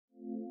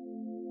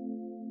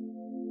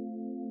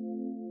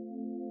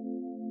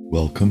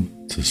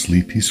Welcome to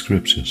Sleepy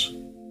Scriptures.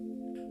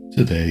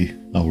 Today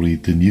I'll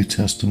read the New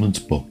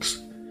Testament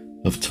books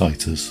of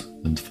Titus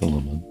and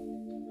Philemon.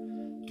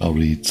 I'll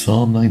read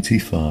Psalm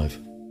 95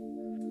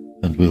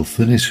 and we'll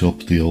finish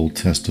up the Old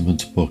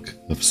Testament book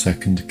of 2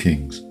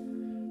 Kings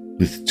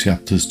with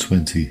chapters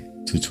 20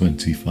 to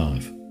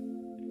 25.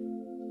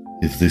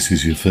 If this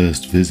is your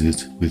first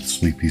visit with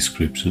Sleepy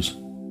Scriptures,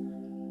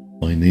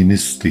 my name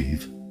is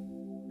Steve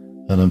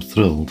and I'm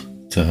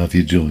thrilled to have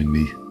you join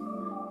me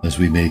as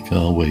we make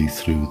our way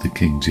through the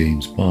King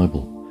James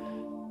Bible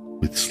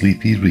with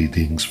sleepy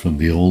readings from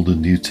the Old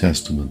and New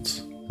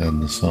Testaments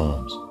and the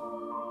Psalms.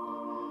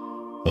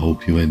 I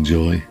hope you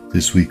enjoy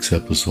this week's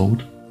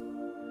episode,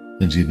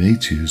 and you may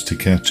choose to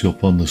catch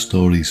up on the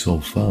story so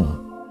far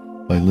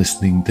by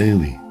listening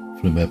daily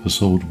from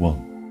episode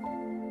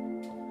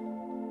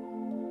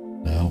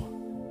 1. Now,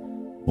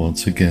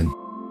 once again,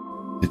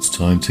 it's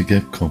time to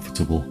get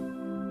comfortable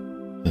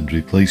and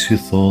replace your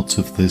thoughts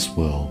of this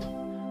world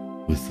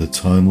with the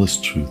timeless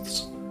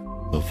truths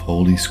of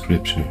Holy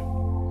Scripture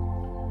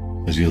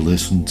as you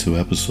listen to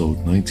episode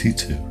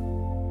 92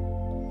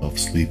 of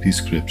Sleepy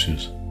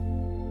Scriptures.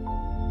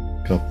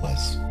 God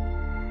bless.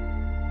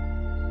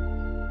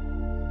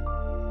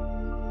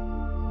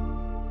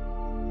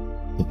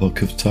 The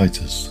Book of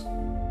Titus,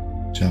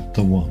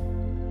 Chapter 1.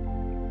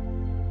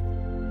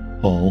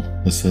 Paul,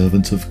 a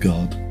servant of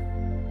God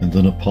and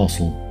an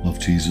apostle of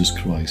Jesus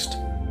Christ,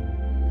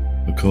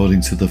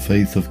 according to the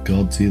faith of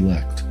God's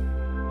elect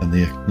and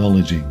the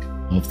acknowledging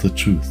of the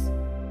truth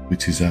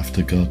which is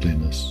after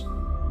godliness,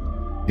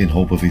 in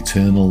hope of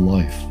eternal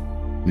life,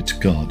 which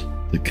God,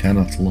 that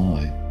cannot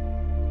lie,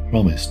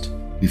 promised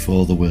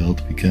before the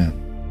world began,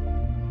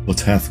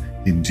 but hath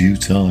in due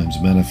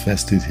times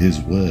manifested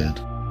his word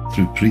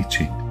through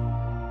preaching,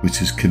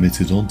 which is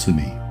committed unto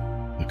me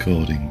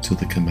according to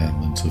the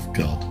commandment of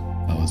God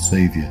our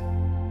Saviour.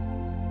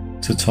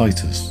 To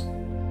Titus,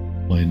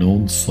 mine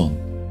own son,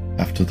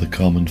 after the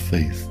common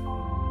faith,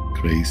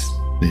 grace,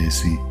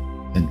 mercy,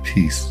 and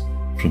peace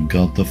from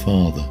God the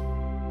Father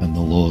and the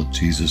Lord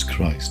Jesus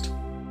Christ,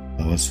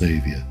 our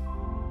Saviour.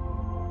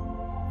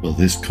 For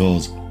this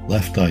cause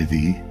left I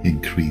thee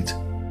in Crete,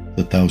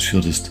 that thou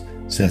shouldest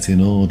set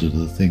in order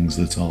the things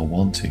that are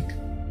wanting,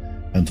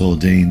 and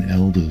ordain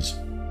elders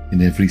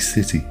in every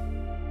city,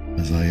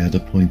 as I had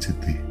appointed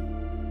thee.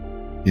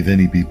 If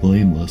any be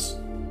blameless,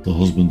 the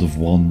husband of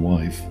one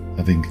wife,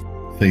 having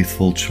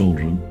faithful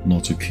children,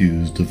 not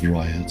accused of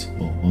riot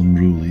or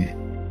unruly.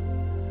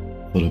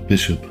 For a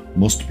bishop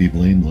must be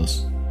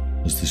blameless,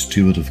 as the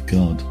steward of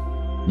God,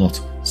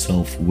 not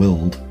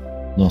self-willed,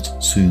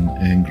 not soon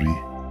angry,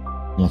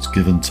 not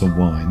given to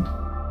wine,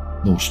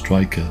 no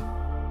striker,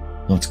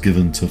 not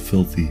given to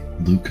filthy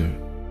lucre,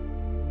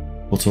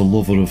 but a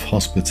lover of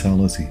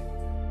hospitality,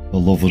 a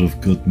lover of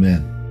good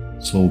men,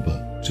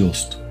 sober,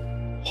 just,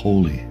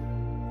 holy,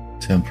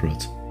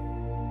 temperate,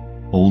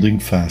 holding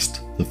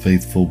fast the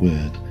faithful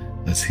word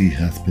as he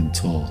hath been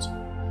taught,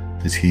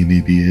 that he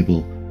may be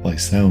able by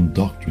sound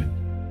doctrine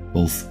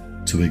both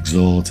to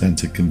exhort and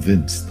to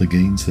convince the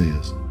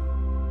gainsayers.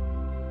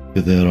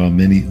 For there are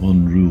many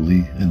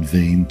unruly and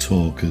vain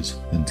talkers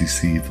and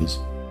deceivers,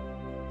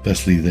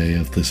 especially they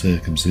of the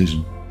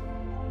circumcision,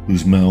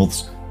 whose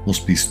mouths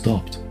must be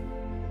stopped,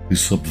 who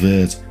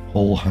subvert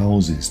whole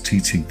houses,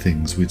 teaching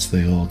things which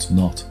they ought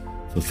not,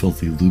 for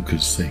filthy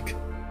lucre's sake.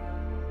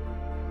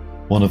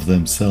 One of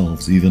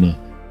themselves, even a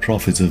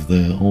prophet of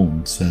their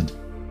own, said,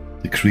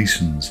 the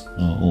Cretians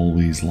are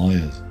always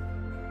liars,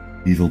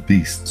 evil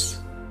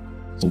beasts,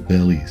 or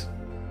bellies.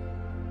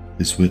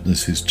 This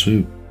witness is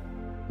true,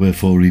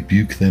 wherefore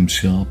rebuke them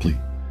sharply,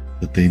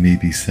 that they may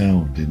be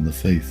sound in the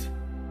faith,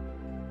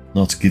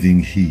 not giving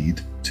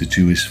heed to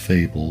Jewish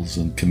fables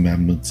and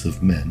commandments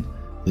of men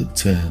that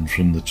turn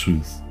from the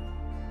truth.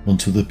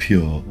 Unto the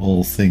pure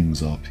all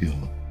things are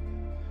pure,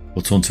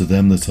 but unto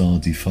them that are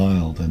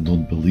defiled and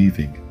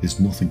unbelieving is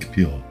nothing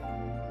pure,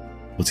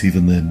 but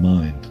even their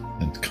mind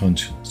and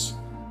conscience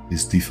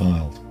is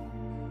defiled.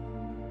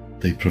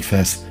 They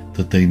profess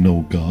that they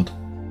know God,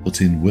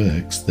 but in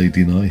works they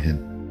deny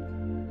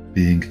him,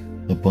 being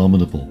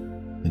abominable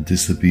and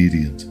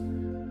disobedient,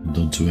 and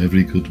unto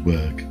every good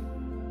work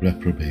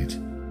reprobate.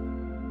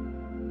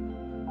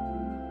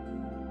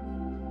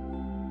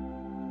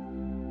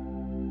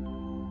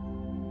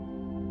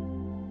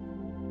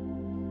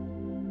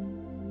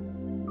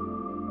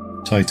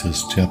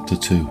 Titus chapter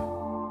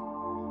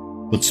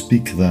 2. But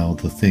speak thou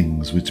the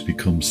things which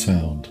become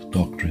sound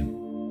doctrine,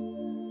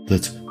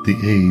 that the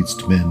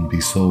aged men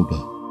be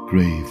sober,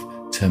 grave,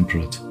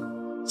 temperate,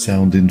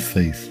 sound in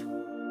faith,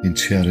 in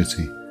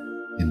charity,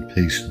 in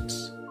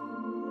patience.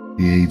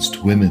 The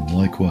aged women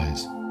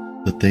likewise,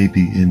 that they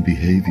be in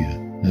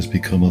behaviour as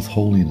becometh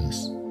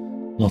holiness,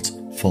 not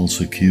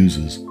false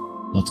accusers,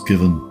 not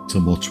given to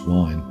much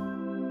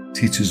wine,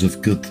 teachers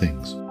of good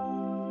things,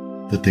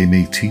 that they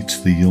may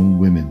teach the young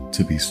women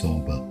to be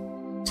sober,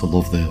 to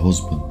love their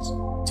husbands,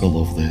 to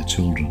love their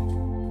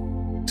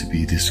children, to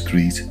be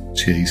discreet,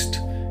 chaste,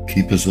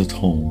 keepers at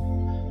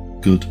home,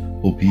 good,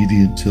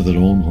 obedient to their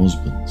own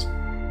husbands,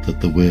 that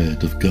the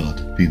word of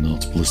God be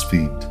not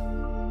blasphemed.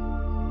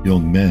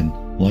 Young men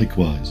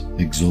likewise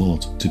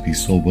exhort to be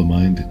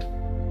sober-minded,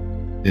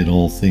 in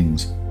all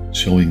things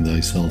showing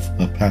thyself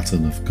a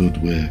pattern of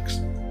good works,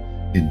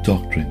 in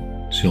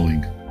doctrine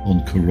showing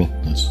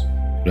uncorruptness,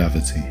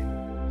 gravity,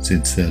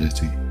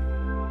 sincerity,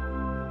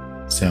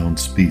 sound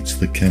speech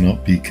that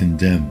cannot be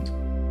condemned,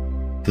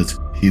 that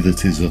he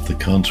that is of the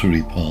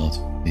contrary part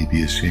may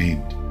be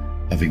ashamed,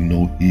 having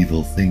no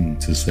evil thing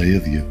to say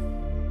of you.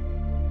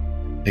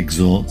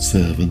 Exhort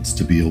servants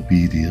to be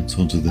obedient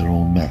unto their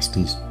own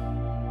masters,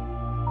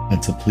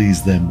 and to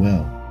please them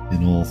well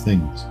in all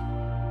things,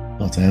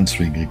 not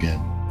answering again,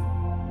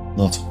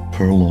 not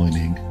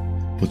purloining,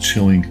 but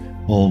showing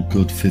all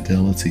good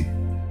fidelity,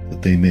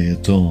 that they may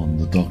adorn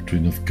the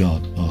doctrine of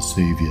God our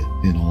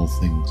Saviour in all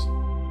things.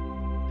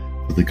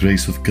 For the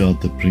grace of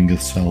God that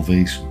bringeth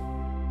salvation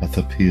hath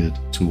appeared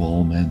to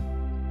all men,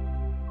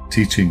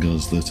 teaching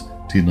us that,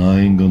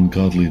 denying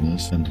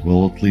ungodliness and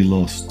worldly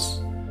lusts,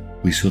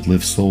 we should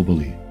live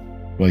soberly,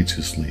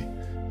 righteously,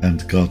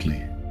 and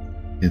godly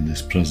in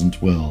this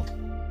present world,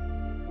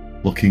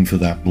 looking for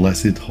that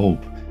blessed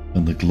hope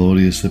and the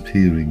glorious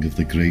appearing of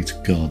the great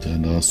God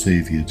and our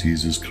Saviour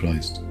Jesus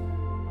Christ,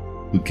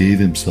 who gave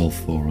himself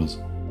for us,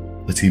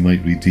 that he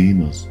might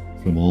redeem us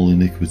from all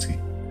iniquity,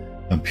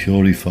 and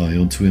purify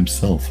unto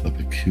himself a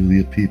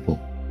peculiar people,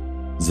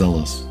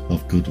 zealous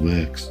of good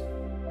works.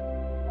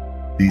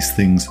 These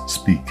things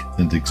speak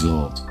and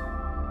exhort,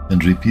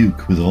 and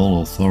rebuke with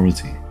all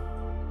authority.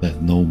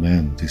 Let no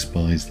man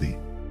despise thee.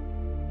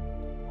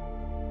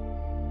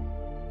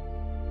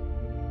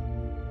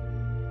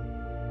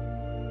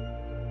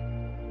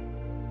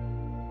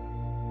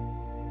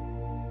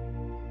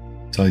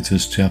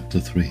 Titus chapter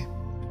 3.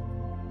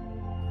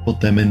 Put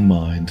them in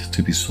mind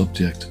to be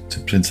subject to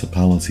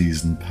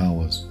principalities and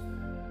powers,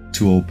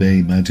 to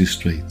obey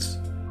magistrates,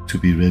 to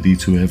be ready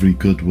to every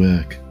good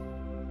work,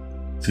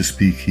 to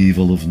speak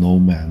evil of no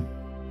man,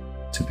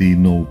 to be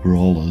no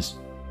brawlers,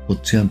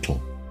 but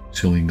gentle,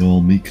 showing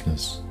all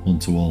meekness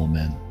unto all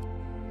men.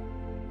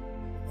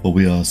 For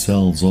we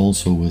ourselves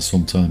also were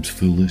sometimes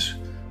foolish,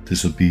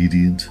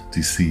 disobedient,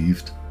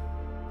 deceived,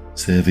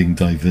 serving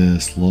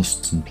diverse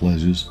lusts and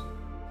pleasures,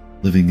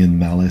 living in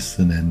malice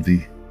and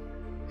envy,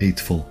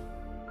 hateful,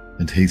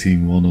 and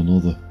hating one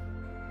another.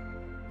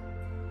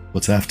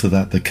 But after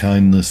that the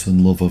kindness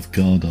and love of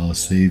God our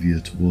Saviour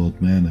toward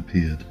man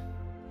appeared,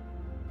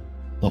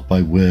 not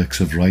by works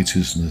of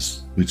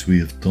righteousness which we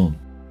have done,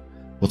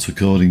 but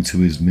according to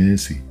his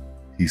mercy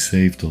he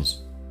saved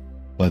us,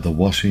 by the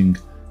washing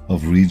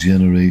of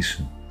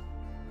regeneration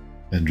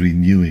and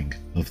renewing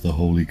of the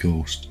Holy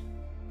Ghost,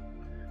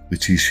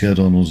 which he shed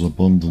on us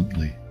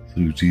abundantly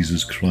through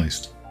Jesus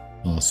Christ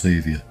our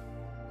Saviour,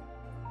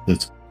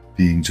 that,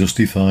 being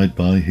justified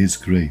by his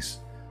grace,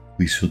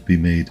 we should be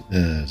made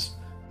heirs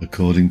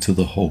according to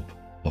the hope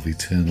of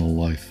eternal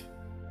life.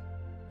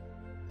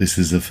 This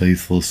is a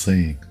faithful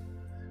saying,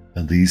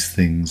 and these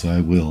things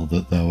I will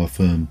that thou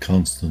affirm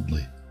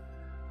constantly,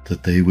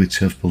 that they which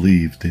have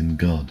believed in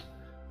God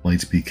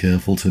might be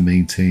careful to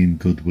maintain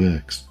good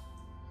works.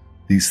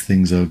 These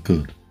things are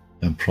good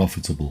and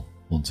profitable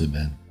unto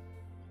men.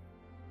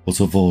 But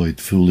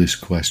avoid foolish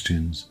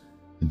questions,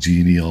 and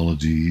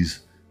genealogies,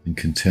 and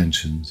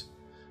contentions,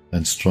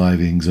 and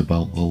strivings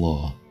about the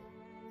law,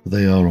 for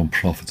they are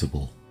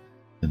unprofitable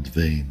and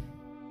vain.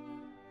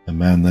 A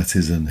man that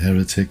is an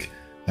heretic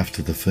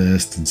after the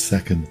first and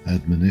second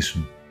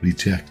admonition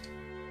reject,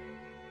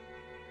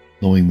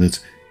 knowing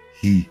that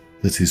he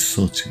that is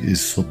such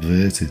is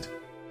subverted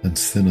and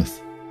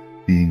sinneth,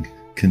 being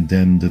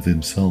condemned of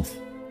himself.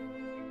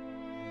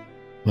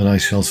 When I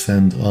shall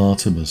send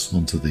Artemis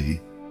unto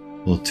thee,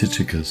 or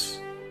Tychicus,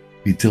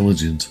 be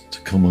diligent to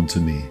come unto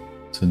me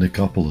to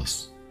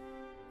Nicopolis,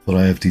 for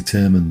I have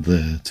determined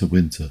there to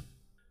winter.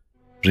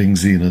 Bring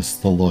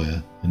Zenas the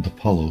lawyer and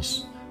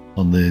Apollos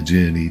on their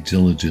journey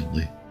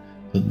diligently,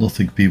 that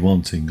nothing be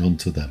wanting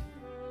unto them.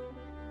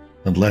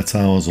 And let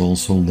ours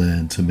also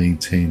learn to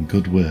maintain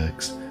good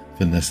works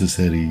for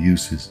necessary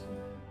uses,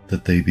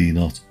 that they be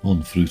not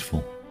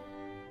unfruitful.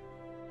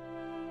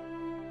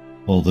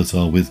 All that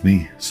are with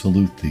me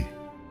salute thee.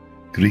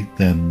 Greet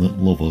them that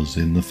love us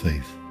in the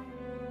faith.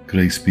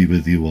 Grace be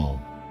with you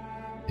all.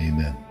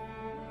 Amen.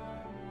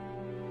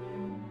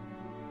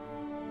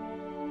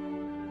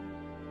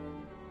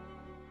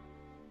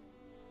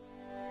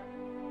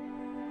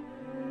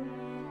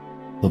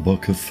 The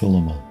Book of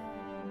Philemon.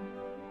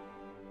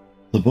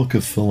 The Book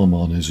of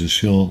Philemon is a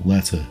short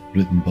letter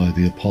written by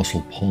the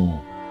Apostle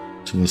Paul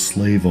to a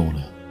slave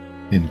owner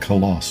in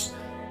Colossus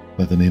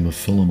by the name of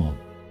Philemon.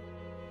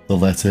 The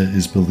letter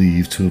is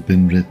believed to have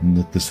been written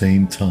at the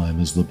same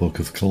time as the Book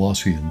of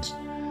Colossians,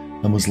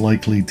 and was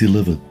likely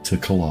delivered to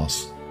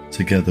Colossus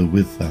together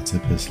with that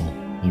epistle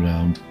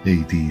around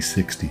AD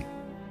 60.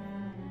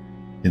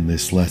 In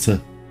this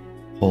letter,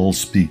 Paul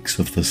speaks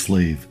of the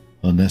slave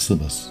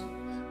Onesimus,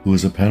 who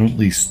was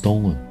apparently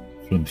stolen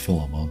from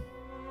Philemon,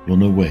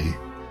 run away,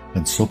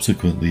 and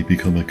subsequently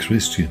become a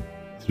Christian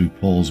through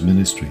Paul's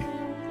ministry.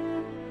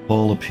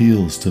 Paul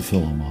appeals to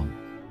Philemon,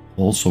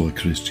 also a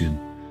Christian,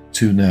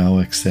 to now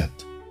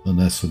accept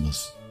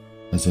Onesimus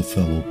as a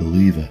fellow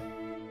believer.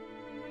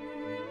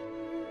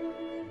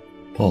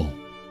 Paul,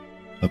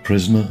 a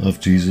prisoner of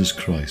Jesus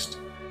Christ,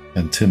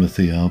 and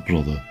Timothy our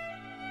brother,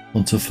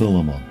 unto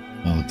Philemon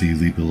our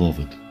dearly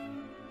beloved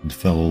and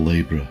fellow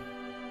labourer,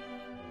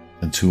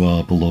 and to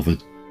our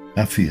beloved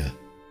Apphia,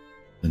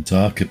 and to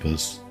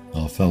Archippus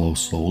our fellow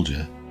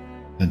soldier,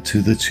 and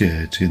to the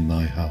church in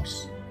thy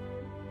house.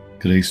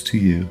 Grace to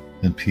you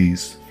and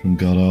peace from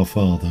God our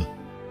Father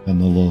and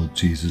the Lord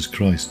Jesus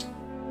Christ.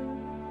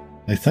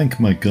 I thank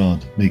my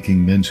God,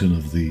 making mention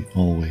of thee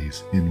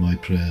always in my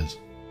prayers,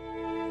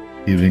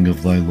 hearing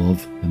of thy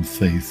love and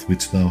faith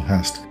which thou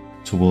hast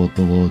toward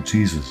the Lord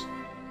Jesus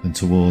and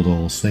toward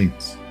all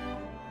saints,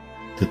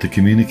 that the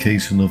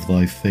communication of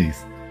thy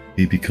faith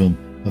may become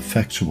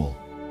effectual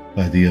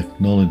by the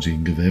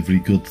acknowledging of every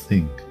good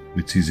thing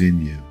which is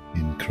in you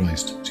in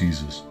Christ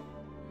Jesus.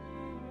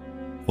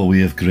 For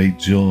we have great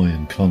joy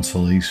and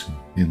consolation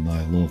in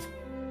thy love,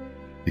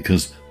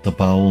 because the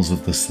bowels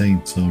of the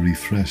saints are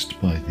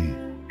refreshed by thee,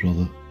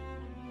 brother.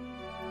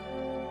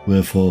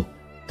 Wherefore,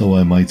 though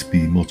I might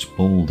be much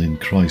bold in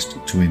Christ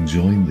to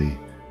enjoin thee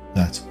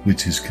that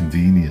which is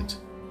convenient,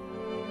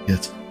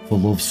 yet for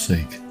love's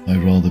sake I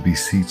rather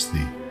beseech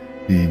thee,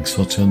 being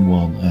such an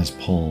one as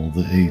Paul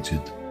the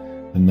aged,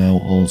 and now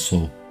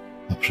also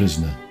a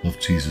prisoner of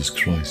Jesus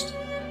Christ.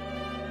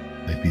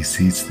 I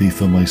beseech thee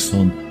for my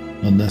son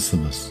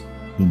Onesimus,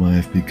 whom I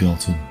have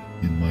begotten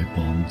in my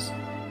bonds,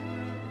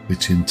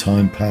 which in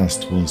time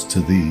past was to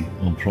thee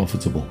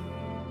unprofitable,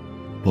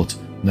 but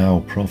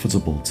now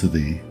profitable to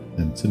thee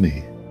and to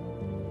me,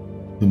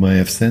 whom I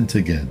have sent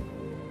again.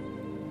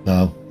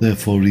 Thou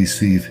therefore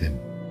receive him,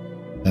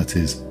 that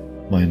is,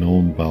 mine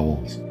own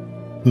bowels,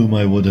 whom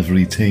I would have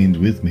retained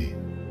with me,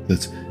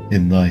 that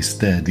in thy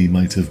stead he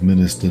might have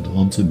ministered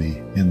unto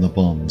me in the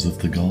bonds of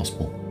the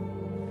gospel.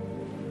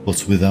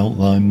 But without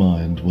thy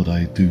mind would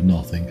I do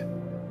nothing,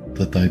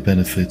 that thy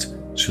benefit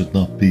should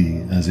not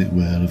be as it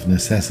were of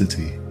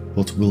necessity,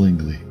 but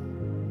willingly.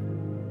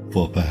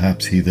 For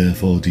perhaps he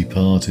therefore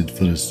departed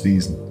for a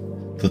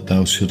season, that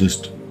thou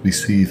shouldest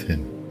receive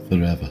him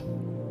forever,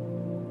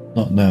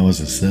 not now as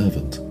a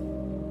servant,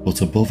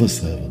 but above a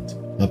servant,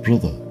 a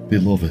brother,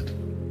 beloved,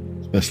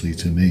 especially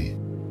to me,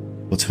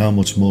 but how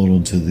much more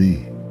unto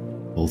thee,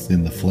 both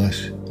in the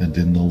flesh and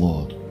in the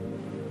Lord.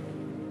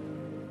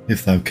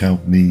 If thou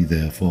count me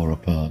therefore a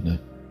partner,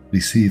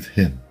 receive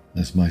him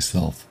as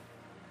myself.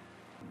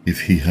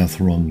 If he hath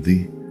wronged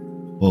thee,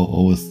 or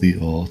oweth thee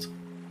aught,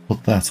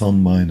 put that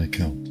on mine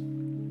account.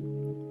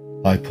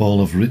 I, Paul,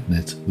 have written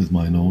it with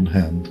mine own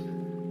hand,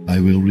 I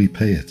will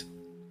repay it.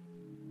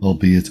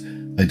 Albeit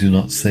I do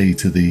not say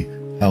to thee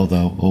how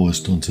thou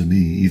owest unto me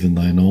even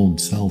thine own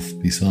self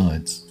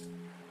besides.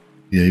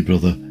 Yea,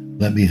 brother,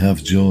 let me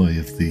have joy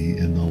of thee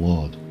in the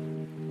Lord.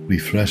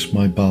 Refresh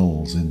my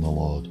bowels in the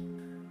Lord.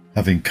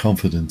 Having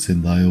confidence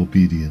in thy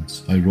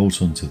obedience, I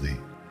wrote unto thee,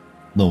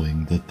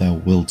 knowing that thou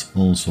wilt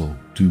also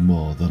do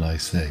more than I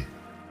say.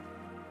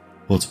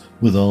 But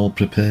withal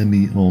prepare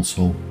me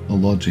also a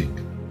lodging,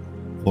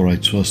 for I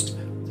trust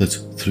that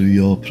through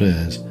your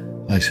prayers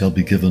I shall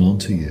be given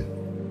unto you.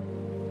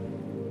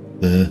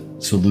 There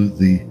salute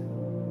thee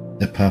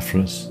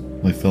Epaphras,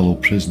 my fellow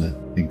prisoner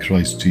in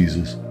Christ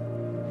Jesus,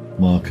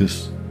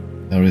 Marcus,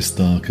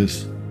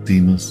 Aristarchus,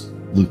 Demas,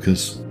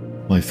 Lucas,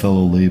 my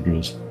fellow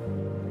labourers.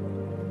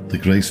 The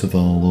grace of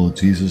our Lord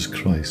Jesus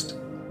Christ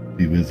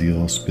be with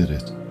your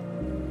spirit.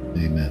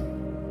 Amen.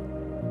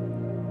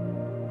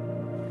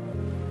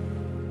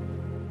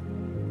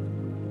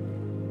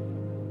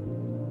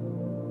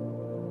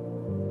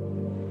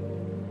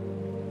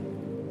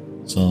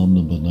 Psalm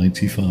number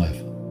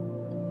 95.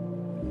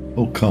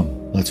 O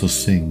come, let us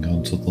sing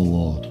unto the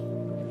Lord.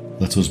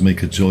 Let us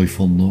make a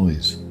joyful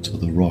noise to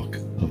the rock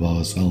of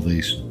our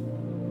salvation.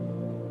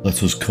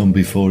 Let us come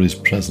before his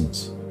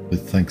presence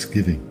with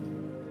thanksgiving,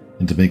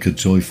 and to make a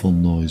joyful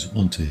noise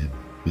unto him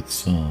with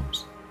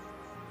psalms.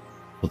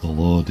 For the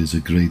Lord is a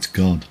great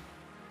God,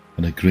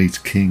 and a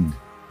great King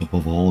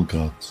above all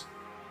gods.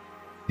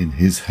 In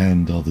his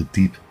hand are the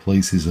deep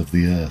places of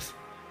the earth,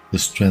 the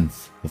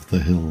strength of the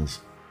hills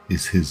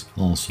is his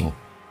also.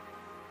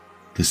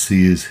 The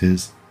sea is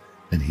his,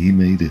 and he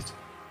made it,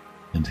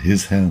 and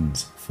his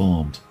hands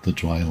formed the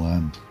dry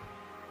land.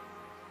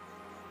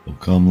 O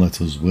come,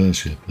 let us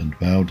worship and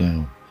bow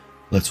down,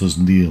 let us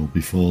kneel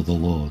before the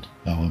Lord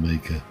our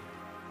Maker.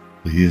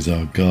 For he is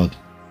our God,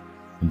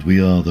 and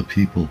we are the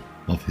people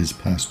of his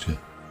pasture,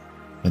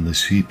 and the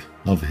sheep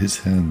of his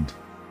hand.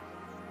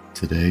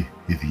 Today,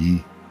 if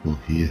ye will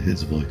hear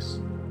his voice,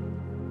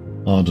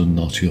 harden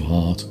not your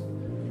heart,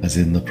 as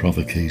in the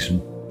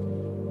provocation,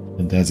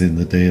 and as in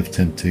the day of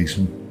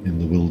temptation in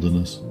the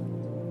wilderness,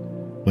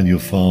 when your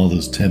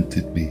fathers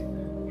tempted me,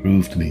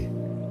 proved me,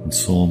 and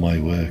saw my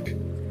work.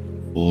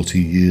 40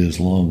 years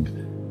long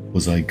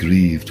was I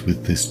grieved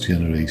with this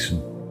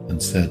generation,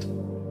 and said,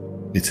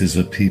 It is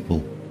a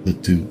people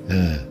that do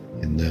err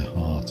in their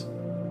heart,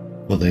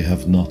 for they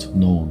have not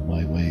known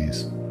my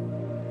ways.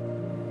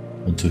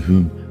 Unto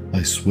whom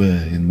I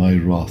swear in my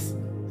wrath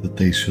that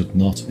they should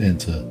not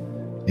enter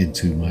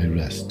into my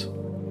rest.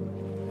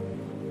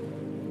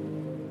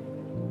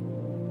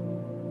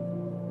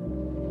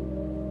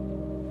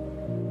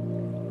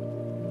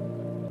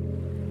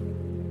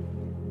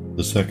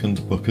 The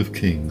second book of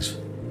Kings,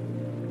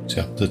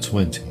 chapter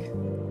 20.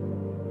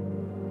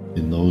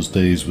 In those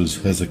days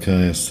was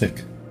Hezekiah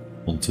sick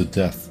unto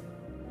death,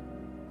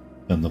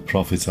 and the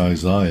prophet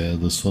Isaiah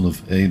the son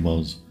of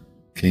Amoz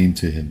came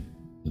to him,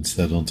 and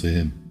said unto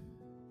him,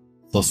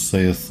 Thus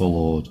saith the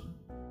Lord,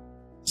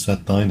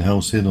 Set thine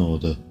house in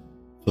order,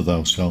 for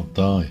thou shalt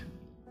die,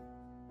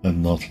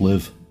 and not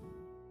live.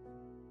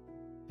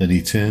 Then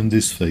he turned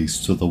his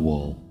face to the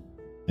wall,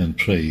 and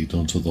prayed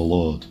unto the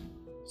Lord,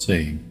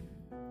 saying,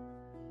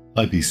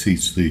 I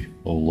beseech thee,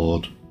 O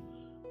Lord,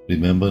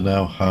 remember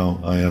now how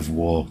I have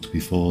walked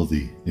before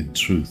thee in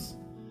truth,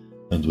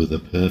 and with a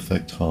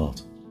perfect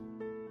heart,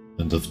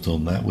 and have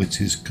done that which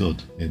is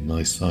good in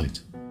thy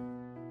sight.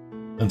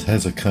 And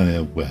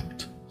Hezekiah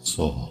wept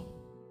sore.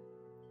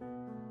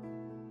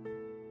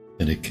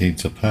 And it came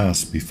to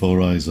pass,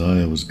 before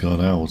Isaiah was gone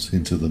out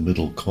into the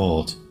middle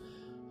court,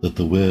 that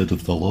the word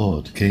of the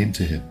Lord came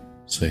to him,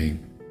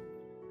 saying,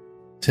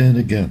 Turn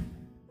again,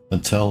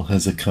 and tell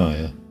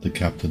Hezekiah, the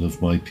captain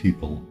of my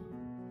people,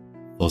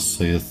 Thus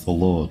saith the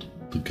Lord,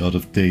 the God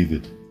of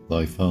David,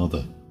 thy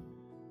father,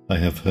 I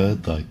have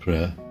heard thy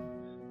prayer,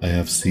 I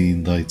have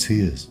seen thy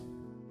tears.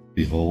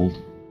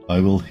 Behold, I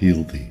will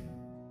heal thee.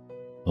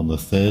 On the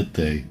third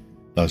day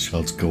thou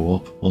shalt go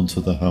up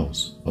unto the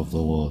house of the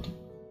Lord,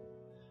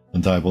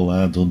 and I will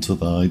add unto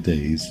thy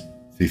days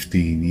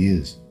 15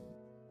 years,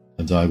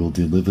 and I will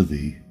deliver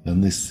thee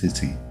and this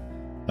city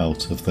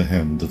out of the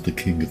hand of the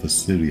king of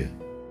Assyria.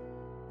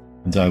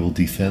 And I will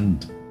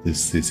defend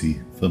this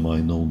city for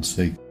mine own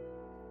sake,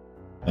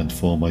 and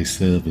for my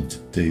servant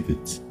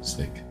David's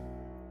sake.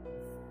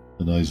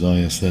 And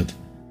Isaiah said,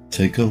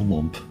 Take a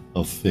lump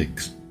of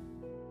figs.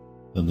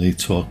 And they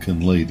took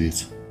and laid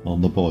it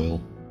on the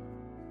boil,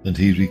 and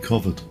he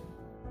recovered.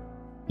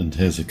 And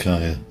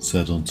Hezekiah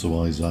said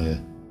unto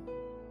Isaiah,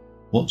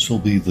 What shall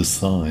be the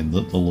sign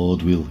that the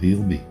Lord will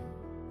heal me,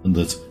 and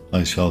that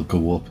I shall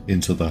go up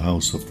into the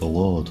house of the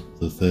Lord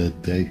the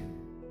third day?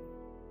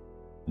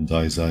 And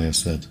Isaiah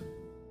said,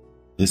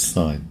 This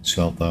sign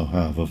shalt thou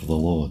have of the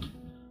Lord,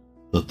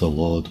 that the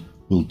Lord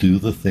will do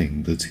the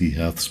thing that he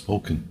hath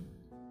spoken.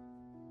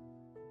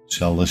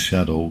 Shall the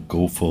shadow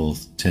go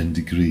forth 10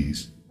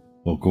 degrees,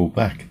 or go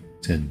back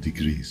 10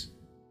 degrees?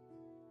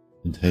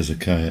 And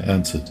Hezekiah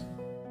answered,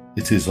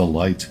 It is a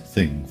light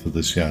thing for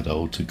the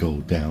shadow to go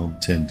down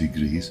 10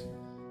 degrees.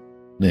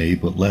 Nay,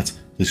 but let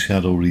the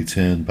shadow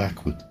return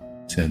backward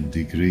 10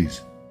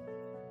 degrees.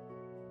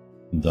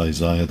 And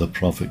Isaiah the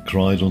prophet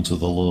cried unto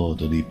the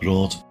Lord, and he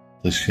brought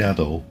the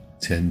shadow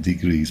 10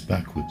 degrees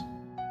backward,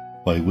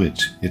 by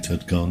which it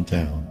had gone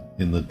down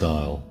in the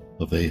dial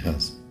of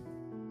Ahaz.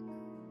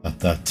 At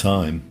that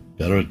time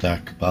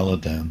Berodach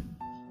Baladan,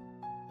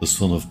 the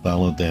son of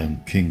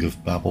Baladan, king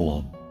of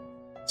Babylon,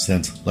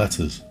 sent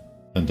letters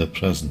and a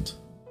present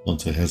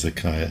unto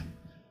Hezekiah,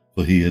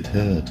 for he had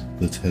heard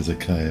that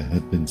Hezekiah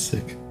had been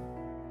sick.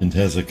 And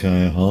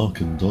Hezekiah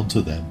hearkened unto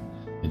them,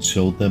 and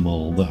showed them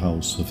all the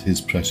house of his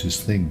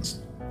precious things,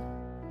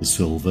 the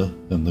silver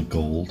and the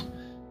gold,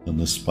 and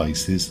the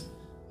spices,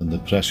 and the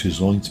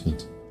precious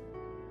ointment,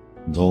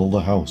 and all the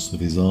house of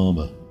his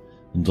armour,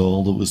 and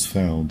all that was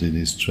found in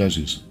his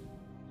treasures.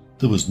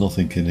 There was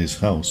nothing in his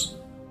house,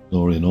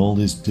 nor in all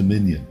his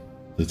dominion,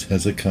 that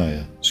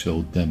Hezekiah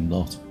showed them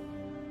not.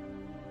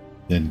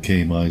 Then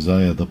came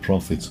Isaiah the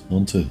prophet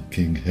unto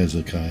King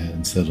Hezekiah,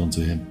 and said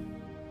unto him,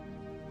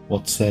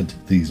 What said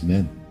these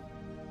men?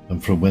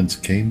 And from whence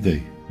came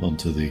they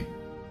unto thee?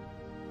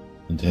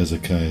 And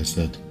Hezekiah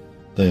said,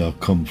 They are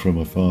come from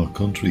a far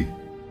country,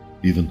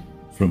 even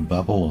from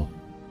Babylon.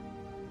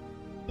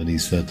 And he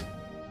said,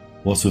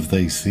 What have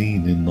they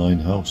seen in thine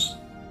house?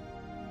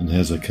 And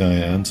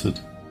Hezekiah answered,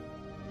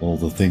 All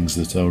the things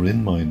that are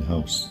in mine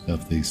house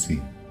have they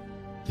seen.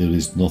 There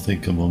is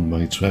nothing among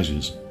my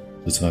treasures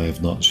that I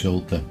have not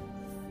showed them.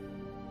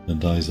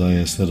 And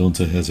Isaiah said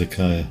unto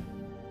Hezekiah,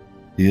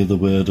 Hear the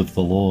word of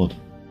the Lord.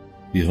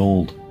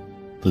 Behold,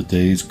 the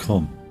days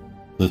come,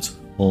 that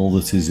all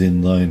that is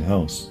in thine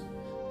house,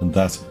 and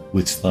that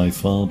which thy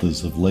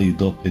fathers have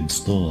laid up in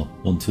store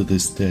unto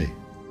this day,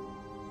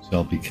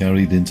 shall be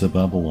carried into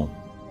Babylon.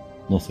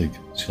 Nothing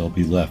shall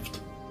be left,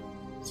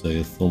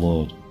 saith the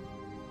Lord.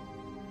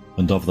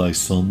 And of thy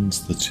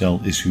sons that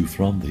shall issue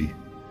from thee,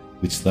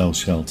 which thou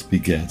shalt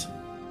beget,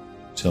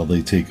 shall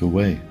they take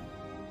away,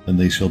 and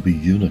they shall be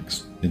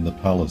eunuchs in the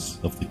palace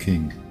of the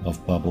king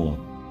of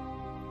Babylon.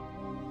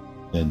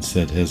 Then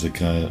said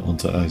Hezekiah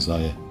unto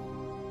Isaiah,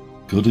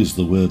 Good is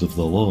the word of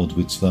the Lord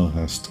which thou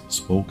hast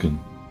spoken.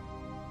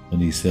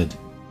 And he said,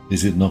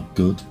 Is it not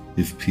good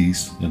if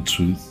peace and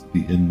truth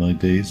be in my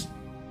days?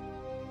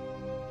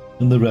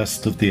 And the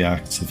rest of the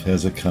acts of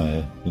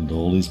Hezekiah, and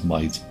all his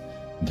might,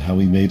 and how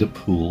he made a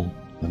pool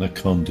and a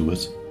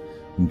conduit,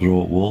 and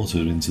brought water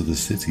into the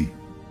city,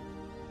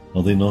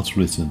 are they not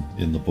written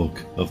in the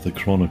book of the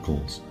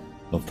Chronicles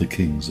of the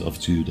kings of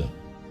Judah?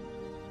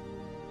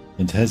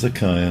 And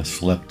Hezekiah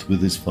slept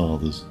with his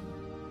fathers,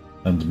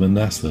 and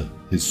Manasseh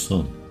his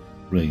son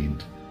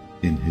reigned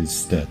in his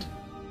stead.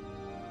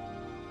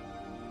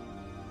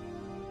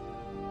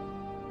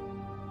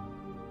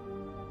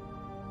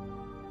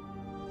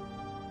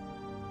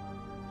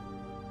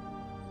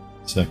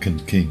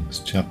 Second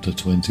Kings chapter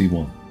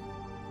 21.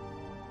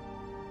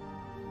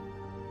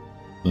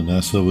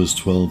 Manasseh was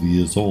 12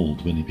 years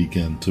old when he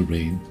began to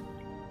reign,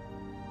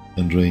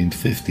 and reigned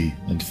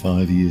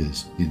 55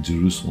 years in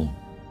Jerusalem.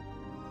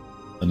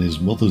 And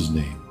his mother's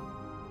name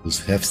was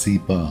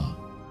Hephzibah.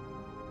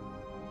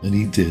 And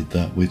he did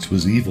that which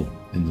was evil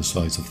in the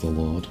sight of the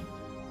Lord,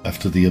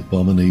 after the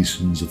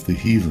abominations of the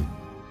heathen,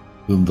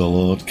 whom the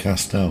Lord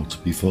cast out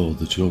before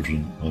the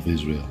children of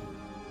Israel.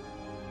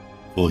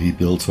 For he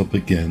built up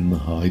again the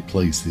high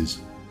places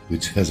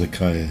which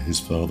Hezekiah his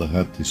father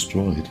had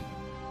destroyed,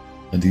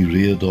 and he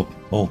reared up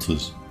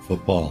altars for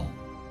Baal,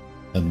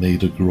 and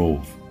made a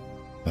grove,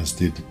 as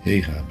did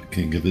Ahab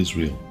king of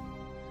Israel,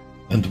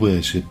 and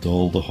worshipped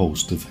all the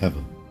host of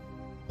heaven,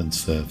 and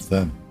served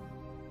them.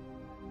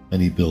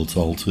 And he built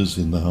altars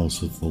in the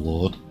house of the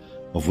Lord,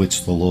 of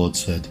which the Lord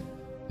said,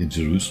 In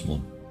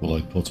Jerusalem will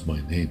I put my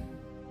name.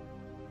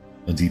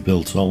 And he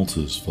built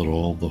altars for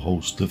all the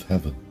host of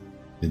heaven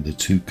in the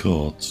two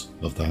courts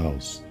of the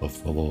house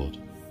of the Lord.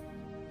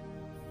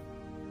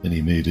 And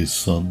he made his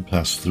son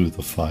pass through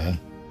the fire,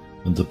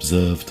 and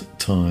observed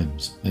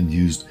times, and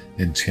used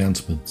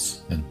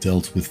enchantments, and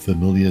dealt with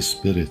familiar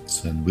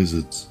spirits and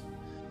wizards.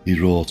 He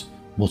wrought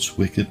much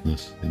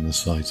wickedness in the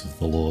sight of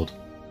the Lord,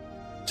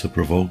 to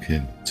provoke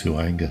him to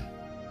anger.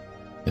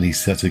 And he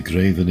set a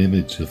graven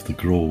image of the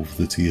grove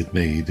that he had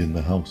made in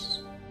the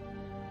house,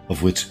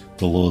 of which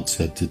the Lord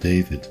said to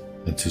David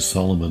and to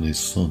Solomon his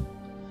son,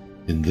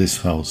 In this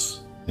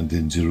house and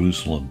in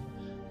Jerusalem,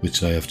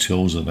 which I have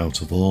chosen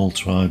out of all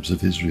tribes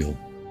of Israel,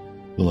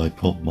 will I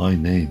put my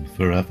name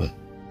forever.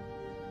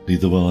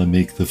 Neither will I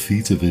make the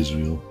feet of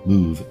Israel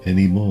move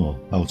any more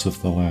out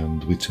of the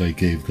land which I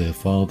gave their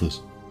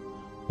fathers,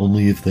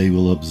 only if they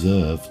will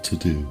observe to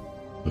do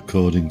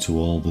according to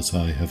all that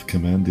I have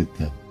commanded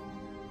them,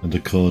 and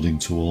according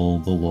to all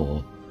the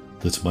law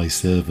that my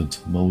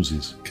servant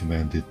Moses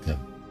commanded them.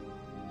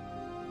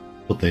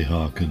 But they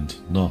hearkened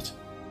not,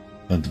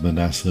 and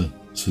Manasseh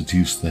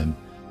seduced them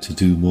to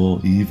do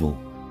more evil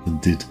than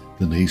did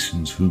the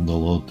nations whom the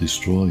Lord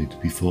destroyed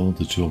before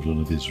the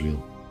children of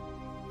Israel.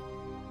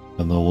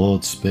 And the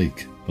Lord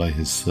spake by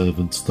his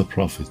servants the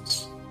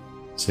prophets,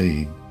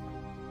 saying,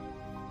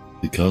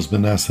 Because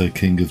Manasseh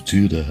king of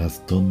Judah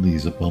hath done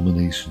these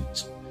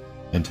abominations,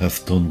 and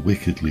hath done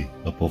wickedly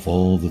above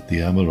all that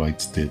the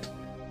Amorites did,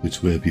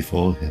 which were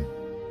before him,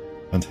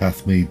 and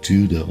hath made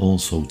Judah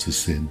also to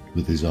sin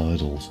with his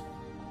idols.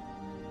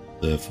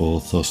 Therefore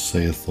thus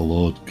saith the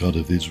Lord God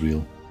of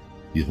Israel,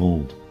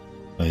 Behold,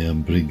 I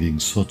am bringing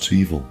such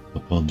evil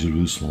upon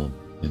Jerusalem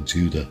and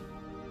Judah,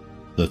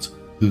 that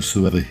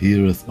whosoever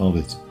heareth of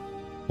it,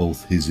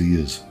 both his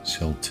ears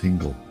shall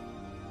tingle.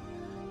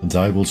 And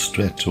I will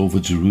stretch over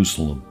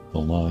Jerusalem the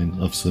line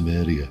of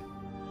Samaria,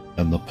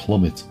 and the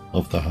plummet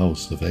of the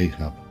house of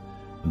Ahab,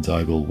 and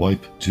I will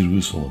wipe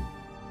Jerusalem,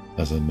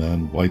 as a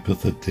man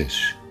wipeth a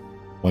dish,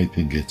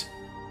 wiping it,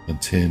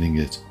 and turning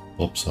it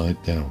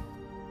upside down.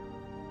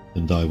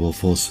 And I will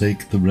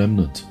forsake the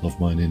remnant of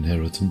mine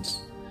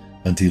inheritance,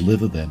 and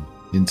deliver them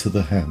into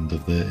the hand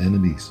of their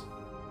enemies,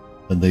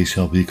 and they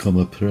shall become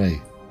a prey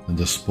and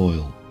a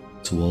spoil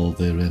to all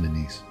their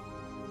enemies,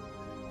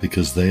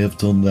 because they have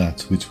done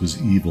that which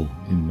was evil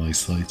in my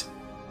sight,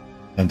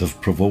 and have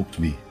provoked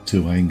me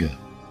to anger,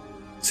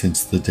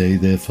 since the day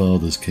their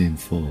fathers came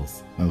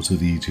forth out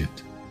of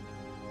Egypt,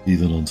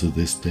 even unto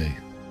this day.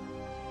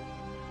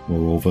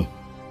 Moreover,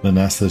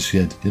 Manasseh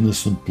shed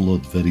innocent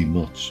blood very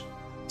much,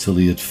 till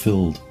he had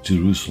filled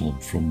Jerusalem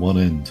from one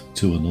end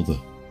to another,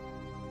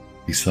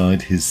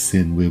 beside his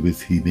sin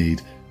wherewith he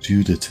made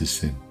Judah to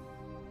sin,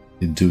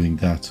 in doing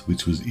that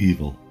which was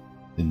evil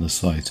in the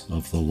sight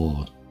of the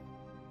Lord.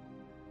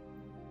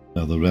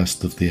 Now the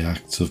rest of the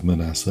acts of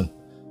Manasseh,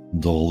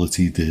 and all that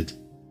he did,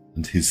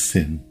 and his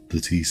sin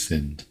that he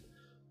sinned,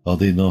 are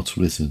they not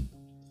written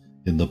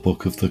in the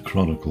book of the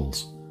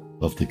Chronicles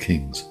of the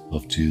kings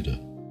of Judah?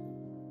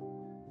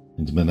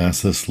 And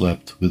Manasseh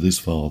slept with his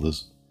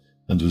fathers,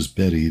 and was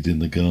buried in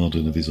the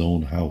garden of his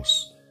own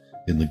house,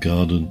 in the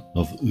garden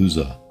of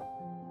Uzzah,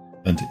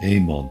 and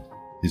Amon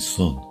his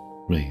son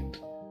reigned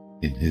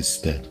in his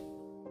stead.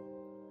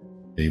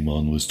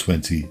 Amon was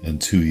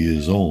 22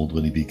 years old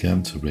when he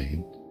began to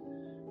reign,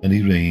 and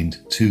he reigned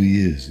 2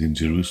 years in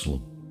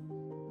Jerusalem.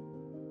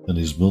 And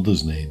his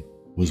mother's name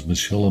was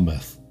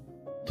Meshullemeth,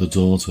 the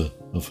daughter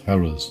of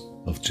Haraz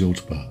of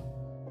Jotbah.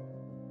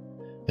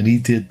 And he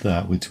did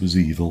that which was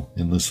evil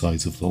in the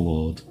sight of the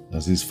Lord,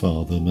 as his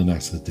father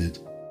Manasseh did.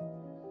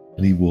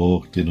 And he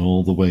walked in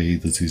all the way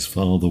that his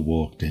father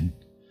walked in,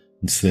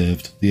 and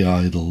served the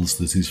idols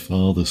that his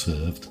father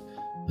served,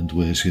 and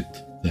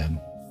worshipped them.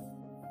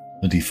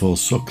 And he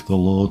forsook the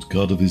Lord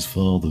God of his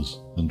fathers,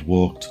 and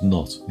walked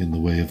not in the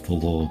way of the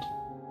Lord.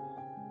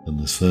 And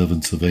the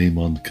servants of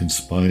Amon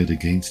conspired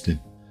against him,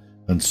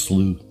 and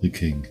slew the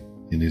king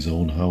in his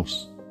own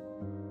house.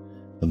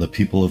 And the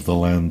people of the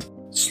land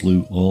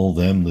slew all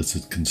them that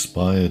had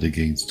conspired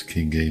against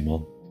King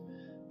Amon,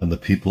 and the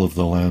people of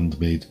the land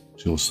made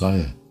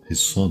Josiah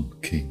his son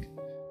king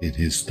in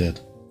his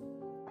stead.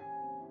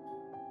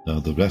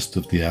 Now the rest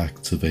of the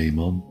acts of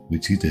Amon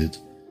which he did,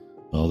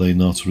 are they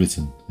not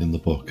written in the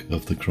book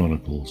of the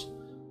Chronicles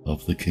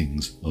of the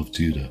kings of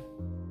Judah?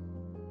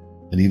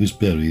 And he was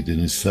buried in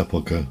his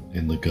sepulchre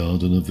in the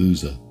garden of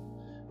Uzzah,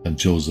 and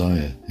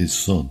Josiah his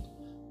son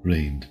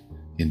reigned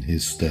in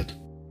his stead.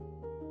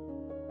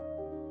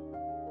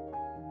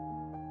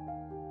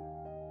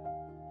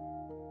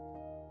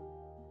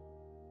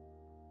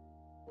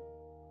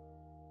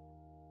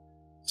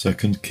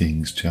 Second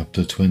Kings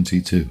chapter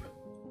 22.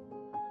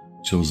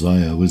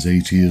 Josiah was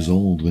 8 years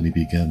old when he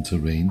began to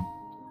reign,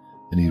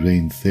 and he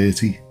reigned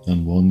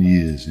 31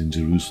 years in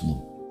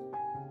Jerusalem.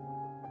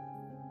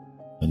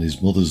 And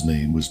his mother's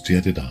name was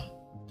Jedidah,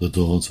 the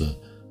daughter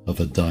of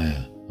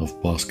Adiah of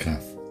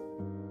Boscath.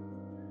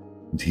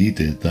 And he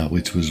did that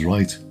which was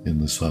right in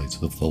the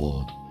sight of the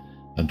Lord,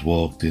 and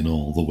walked in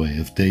all the way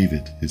of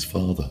David his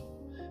father,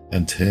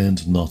 and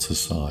turned not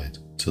aside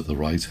to the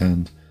right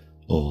hand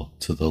or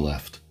to the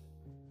left.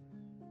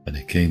 And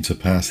it came to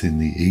pass in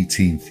the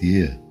 18th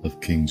year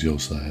of King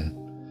Josiah,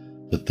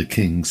 that the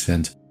king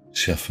sent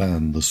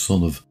Shaphan the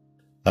son of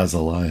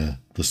Azaliah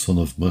the son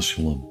of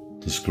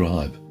Meshullam the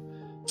scribe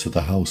to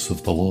the house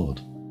of the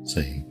Lord,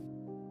 saying,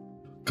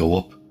 Go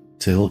up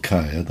to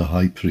Hilkiah the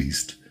high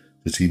priest,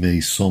 that he may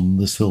sum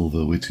the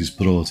silver which is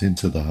brought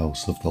into the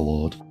house of the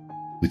Lord,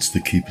 which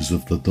the keepers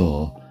of the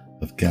door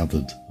have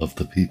gathered of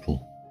the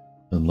people,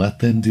 and let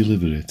them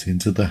deliver it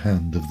into the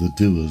hand of the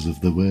doers of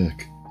the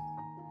work,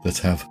 that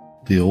have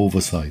the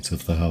oversight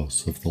of the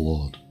house of the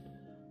Lord,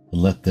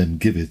 and let them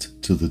give it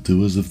to the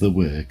doers of the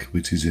work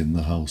which is in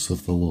the house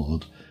of the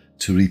Lord,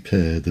 to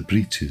repair the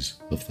breaches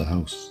of the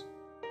house,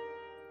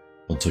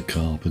 unto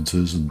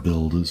carpenters and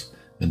builders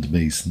and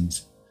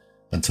masons,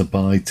 and to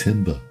buy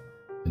timber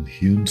and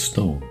hewn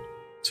stone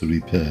to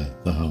repair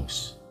the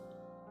house.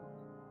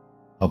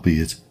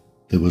 Howbeit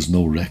there was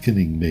no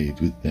reckoning made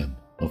with them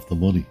of the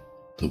money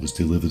that was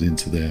delivered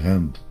into their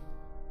hand,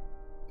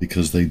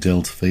 because they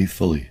dealt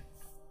faithfully.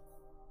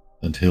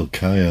 And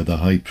Hilkiah the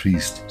high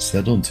priest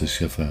said unto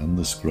Shaphan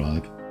the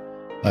scribe,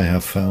 I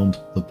have found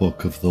the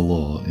book of the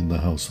law in the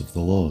house of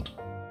the Lord.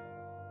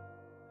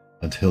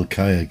 And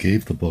Hilkiah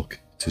gave the book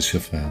to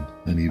Shaphan,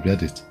 and he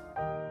read it.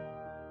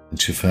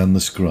 And Shaphan the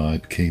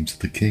scribe came to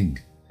the king,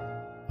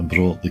 and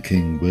brought the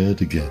king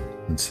word again,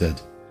 and said,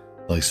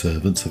 Thy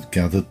servants have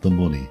gathered the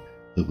money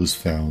that was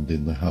found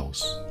in the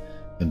house,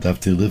 and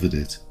have delivered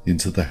it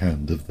into the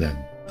hand of them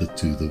that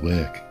do the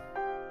work,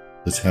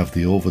 that have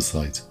the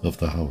oversight of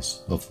the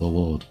house of the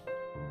Lord.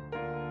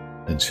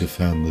 And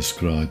Shaphan the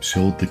scribe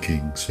showed the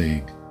king,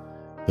 saying,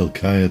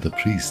 Hilkiah the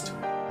priest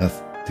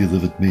hath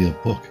delivered me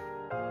a book.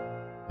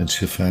 And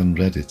Shaphan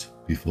read it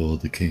before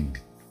the king.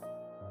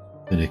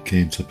 And it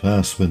came to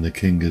pass, when the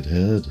king had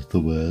heard the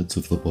words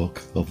of the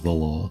book of the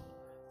law,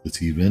 that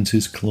he rent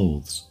his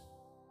clothes.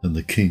 And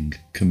the king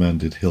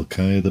commanded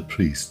Hilkiah the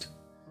priest,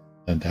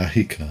 and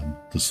Ahikam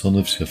the son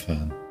of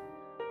Shaphan,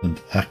 and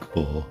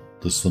Achbor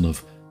the son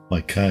of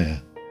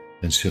Micaiah,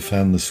 and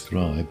Shaphan the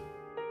scribe,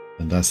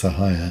 and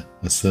Asahiah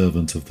a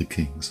servant of the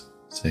king's,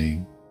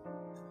 saying,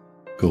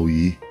 Go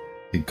ye,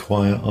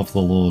 inquire of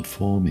the Lord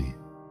for me,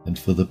 and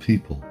for the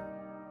people,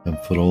 and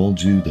for all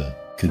Judah,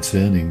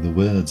 concerning the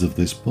words of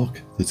this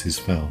book that is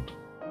found.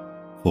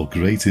 For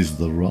great is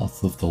the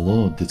wrath of the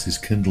Lord that is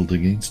kindled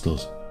against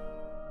us,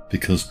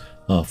 because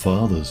our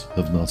fathers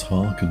have not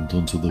hearkened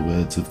unto the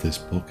words of this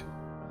book,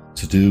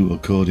 to do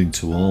according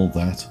to all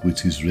that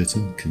which is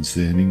written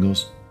concerning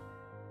us.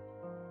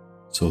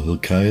 So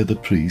Hilkiah the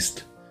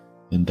priest,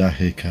 and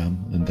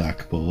Ahikam, and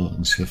Achbor,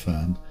 and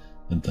Shaphan,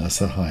 and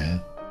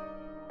Asahiah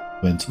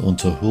went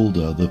unto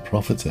Huldah the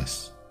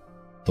prophetess,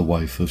 the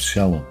wife of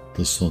Shallum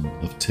the son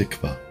of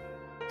Tikvah,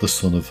 the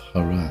son of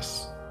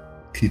Haras,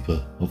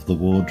 keeper of the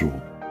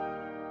wardrobe.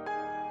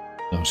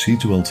 Now she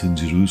dwelt in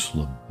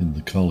Jerusalem in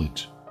the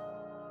college,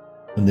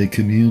 and they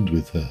communed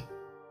with her.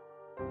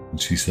 And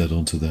she said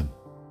unto them,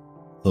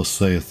 Thus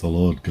saith the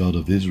Lord God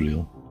of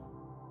Israel,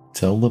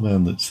 Tell the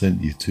man that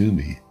sent you to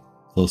me,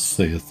 Thus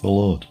saith the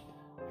Lord,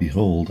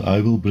 Behold, I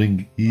will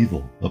bring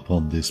evil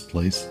upon this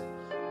place,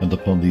 and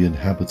upon the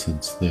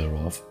inhabitants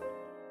thereof,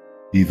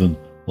 even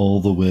all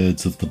the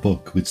words of the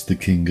book which the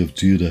king of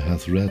Judah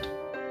hath read,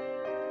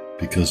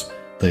 because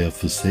they have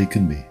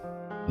forsaken me,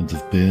 and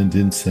have burned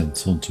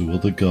incense unto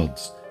other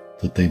gods,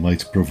 that they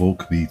might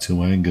provoke me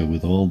to anger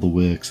with all the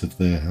works of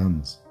their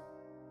hands.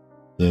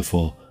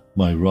 Therefore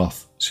my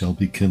wrath shall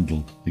be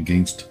kindled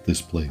against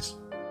this place,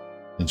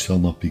 and shall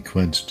not be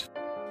quenched.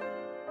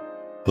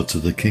 But to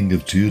the king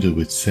of Judah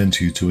which sent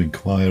you to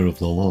inquire of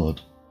the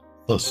Lord,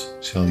 thus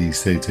shall ye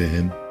say to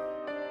him,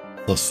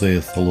 Thus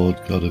saith the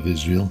Lord God of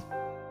Israel,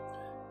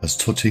 As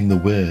touching the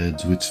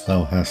words which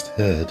thou hast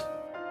heard,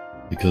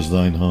 because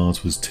thine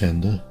heart was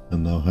tender,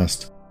 and thou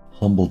hast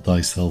humbled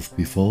thyself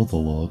before the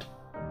Lord,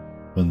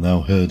 when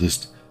thou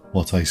heardest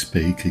what I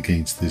spake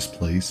against this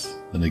place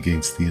and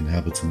against the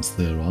inhabitants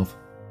thereof,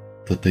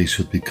 that they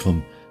should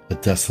become a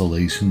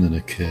desolation and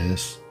a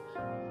curse,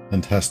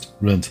 and hast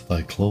rent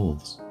thy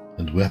clothes,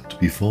 and wept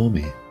before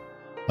me,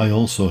 I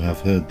also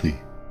have heard thee,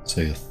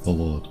 saith the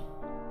Lord.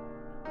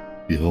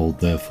 Behold,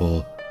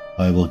 therefore,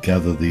 I will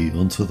gather thee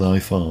unto thy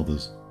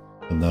fathers,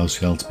 and thou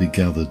shalt be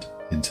gathered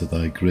into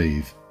thy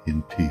grave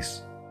in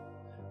peace,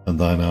 and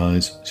thine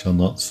eyes shall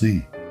not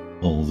see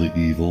all the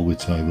evil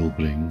which I will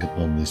bring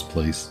upon this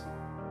place.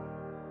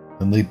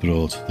 And they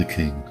brought the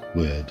king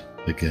word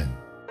again.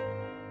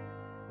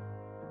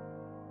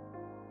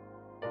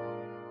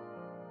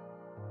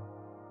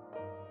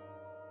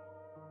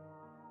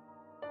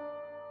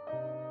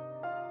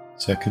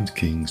 2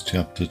 Kings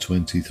chapter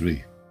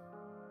 23.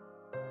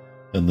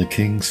 And the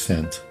king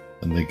sent,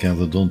 and they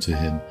gathered unto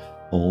him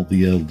all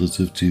the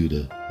elders of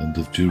Judah and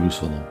of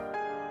Jerusalem.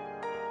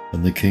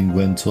 And the king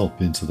went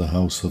up into the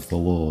house of the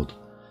Lord,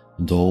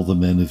 and all the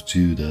men of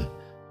Judah,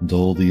 and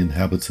all the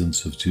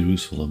inhabitants of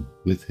Jerusalem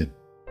with him,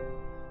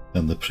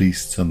 and the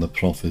priests and the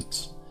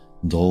prophets,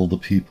 and all the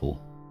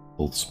people,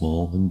 both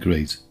small and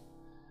great.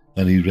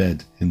 And he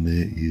read in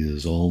their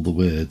ears all the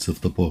words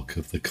of the book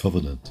of the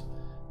covenant,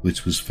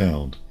 which was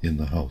found in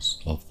the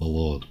house of the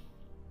Lord.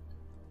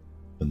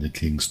 And the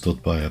king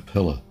stood by a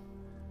pillar,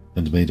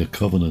 and made a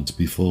covenant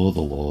before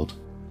the Lord,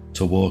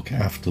 to walk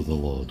after the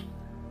Lord,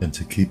 and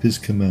to keep his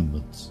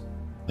commandments,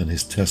 and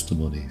his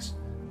testimonies,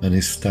 and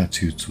his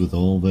statutes with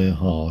all their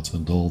heart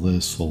and all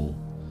their soul,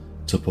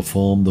 to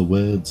perform the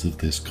words of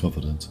this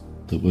covenant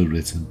that were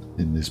written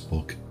in this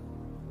book.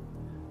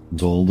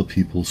 And all the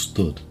people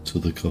stood to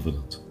the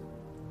covenant.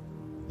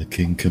 The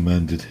king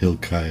commanded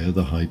Hilkiah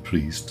the high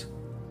priest,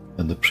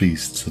 and the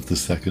priests of the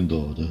second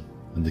order,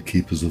 and the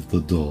keepers of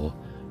the door,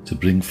 to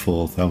bring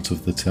forth out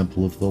of the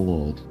temple of the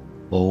Lord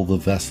all the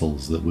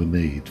vessels that were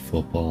made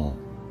for Baal,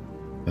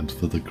 and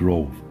for the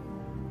grove,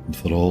 and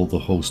for all the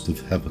host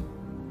of heaven.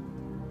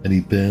 And he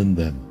burned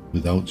them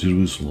without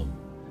Jerusalem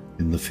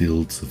in the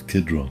fields of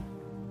Kidron,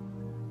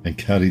 and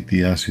carried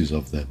the ashes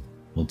of them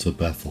unto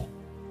Bethel.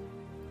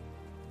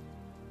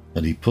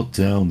 And he put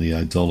down the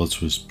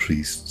idolatrous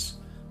priests,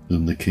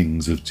 whom the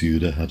kings of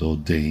Judah had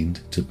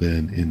ordained to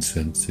burn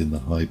incense in the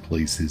high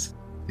places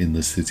in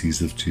the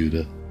cities of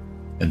Judah,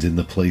 and in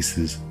the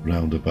places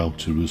round about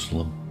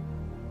Jerusalem,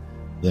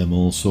 them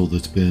also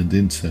that burned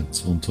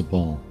incense unto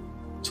Baal,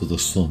 to the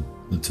sun,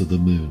 and to the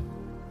moon,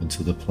 and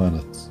to the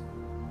planets,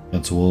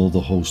 and to all the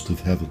host of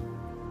heaven.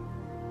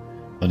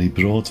 And he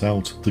brought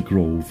out the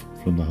grove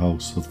from the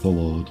house of the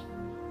Lord,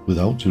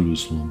 without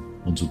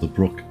Jerusalem, unto the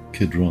brook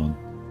Kidron,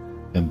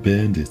 and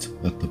burned it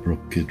at the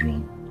brook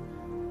Kidron,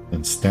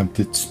 and stamped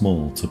it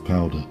small to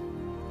powder,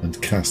 and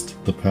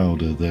cast the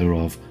powder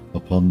thereof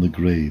upon the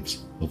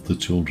graves of the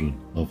children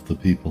of the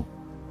people.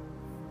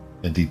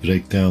 And he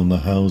brake down the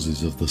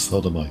houses of the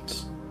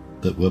Sodomites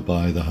that were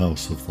by the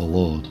house of the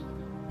Lord,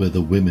 where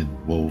the women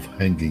wove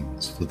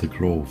hangings for the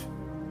grove.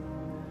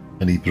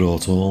 And he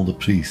brought all the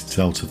priests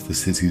out of the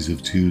cities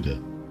of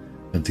Judah,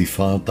 and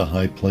defiled the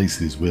high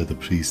places where the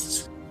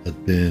priests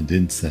had burned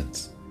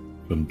incense,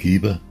 from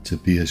Geba to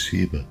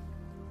Beersheba,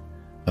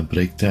 and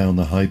brake down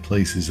the high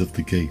places of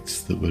the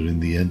gates that were in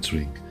the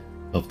entering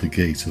of the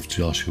gate of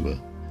Joshua,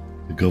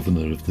 the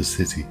governor of the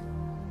city,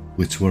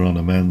 which were on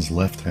a man's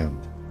left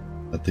hand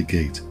at the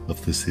gate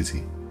of the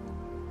city.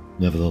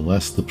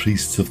 Nevertheless the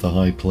priests of the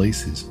high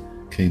places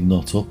came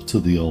not up to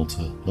the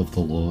altar of the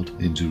Lord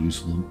in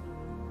Jerusalem,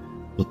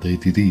 but they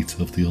did eat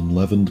of the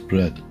unleavened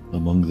bread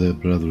among their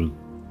brethren.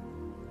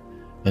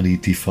 And he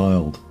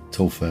defiled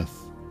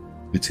Topheth,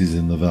 which is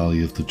in the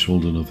valley of the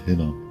children of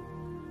Hinnom,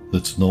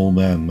 that no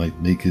man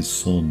might make his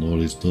son or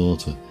his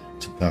daughter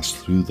to pass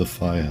through the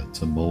fire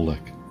to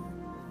Molech.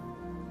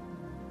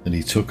 And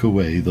he took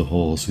away the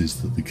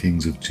horses that the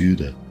kings of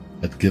Judah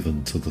had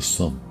given to the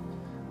sun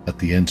at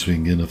the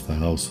entering in of the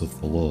house of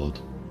the Lord,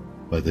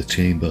 by the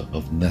chamber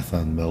of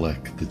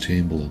Nethan-melech the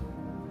chamberlain,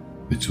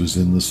 which was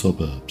in the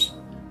suburbs,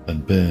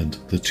 and burned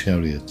the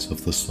chariots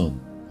of the sun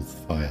with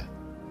fire.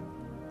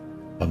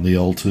 And the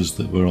altars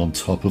that were on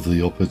top of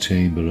the upper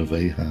chamber of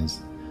Ahaz,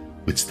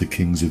 which the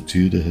kings of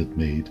Judah had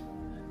made,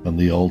 and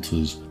the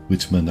altars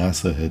which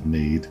Manasseh had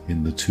made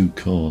in the two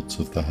courts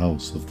of the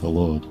house of the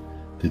Lord,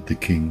 did the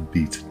king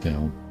beat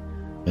down,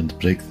 and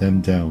break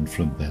them down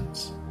from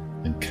thence,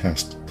 and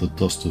cast the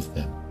dust of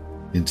them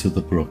into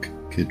the brook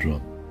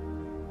Kidron.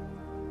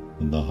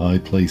 And the high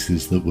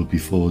places that were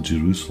before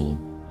Jerusalem,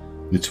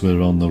 which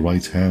were on the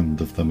right hand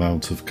of the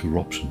mount of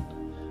corruption,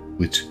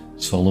 which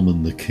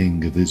Solomon the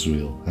king of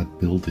Israel had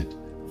builded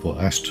for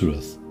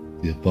Ashtoreth,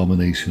 the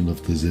abomination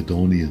of the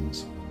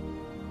Zidonians,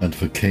 and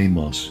for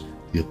Chemosh,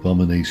 the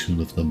abomination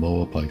of the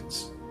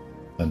Moabites,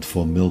 and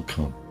for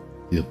Milcom,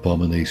 the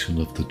abomination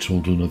of the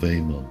children of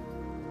Ammon,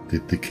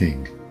 did the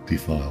king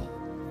defile.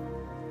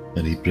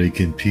 And he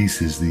brake in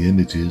pieces the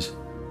images,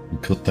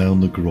 and cut down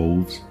the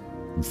groves,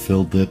 and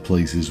filled their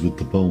places with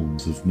the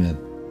bones of men.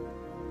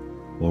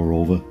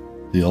 Moreover,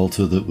 the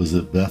altar that was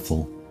at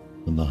Bethel,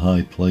 and the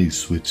high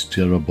place which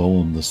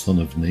Jeroboam the son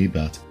of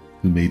Nebat,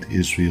 who made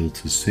Israel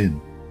to sin,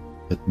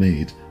 had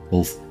made,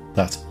 both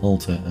that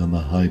altar and the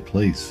high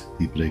place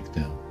he brake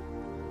down,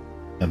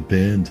 and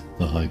burned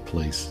the high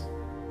place,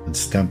 and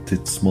stamped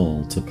it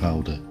small to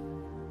powder,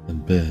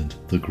 and burned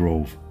the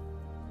grove.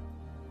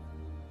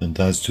 And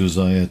as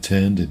Josiah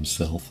turned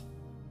himself,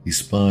 he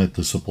spied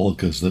the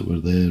sepulchres that were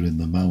there in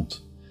the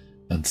mount,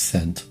 and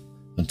sent,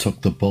 and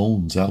took the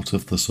bones out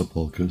of the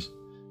sepulchres,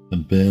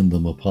 and burned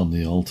them upon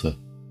the altar,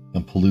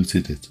 and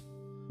polluted it,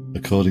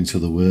 according to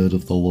the word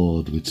of the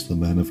Lord which the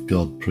man of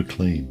God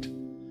proclaimed,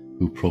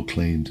 who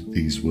proclaimed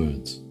these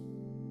words.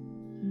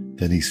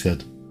 Then he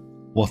said,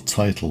 What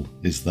title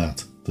is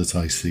that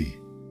I see?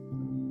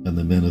 And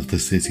the men of the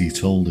city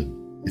told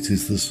him, It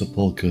is the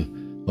sepulchre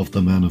of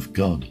the man of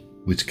God,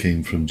 which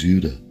came from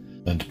Judah,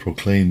 and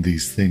proclaimed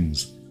these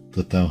things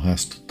that thou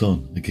hast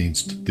done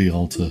against the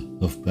altar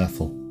of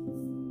Bethel.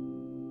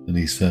 And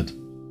he said,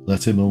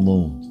 Let him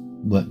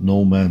alone, let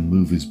no man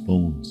move his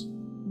bones.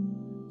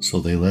 So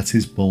they let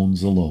his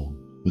bones alone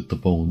with the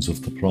bones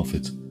of the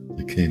prophet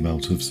that came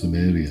out of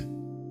Samaria.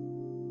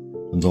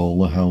 And all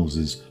the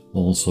houses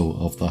also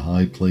of the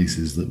high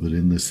places that were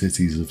in the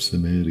cities of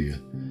Samaria,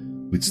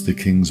 which the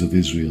kings of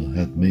Israel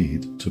had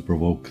made to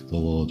provoke the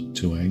Lord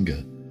to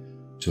anger,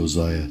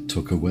 Josiah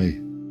took away,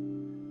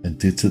 and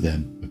did to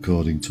them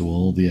according to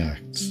all the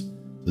acts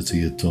that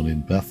he had done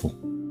in Bethel.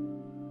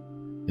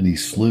 And he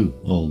slew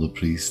all the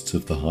priests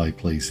of the high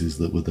places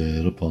that were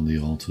there upon the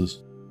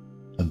altars,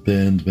 and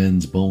burned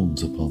men's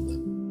bones upon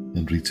them,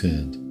 and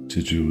returned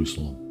to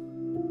Jerusalem.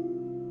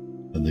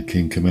 And the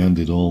king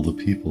commanded all the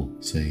people,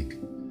 saying,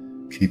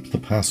 Keep the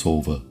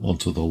Passover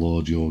unto the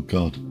Lord your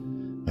God,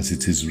 as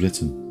it is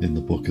written in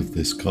the book of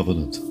this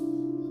covenant.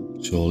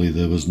 Surely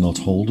there was not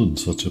holden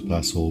such a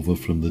Passover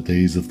from the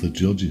days of the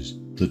judges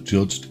that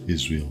judged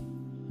Israel,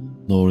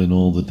 nor in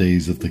all the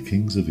days of the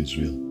kings of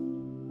Israel,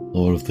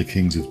 nor of the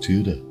kings of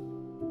Judah.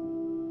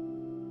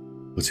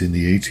 But in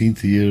the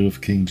 18th year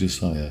of King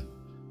Josiah,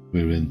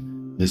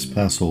 wherein this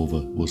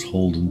Passover was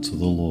holden to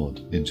the Lord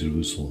in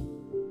Jerusalem.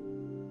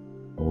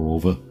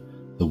 Moreover,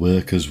 the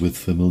workers with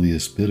familiar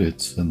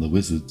spirits, and the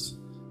wizards,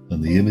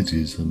 and the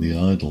images, and the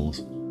idols,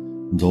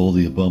 and all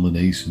the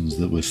abominations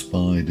that were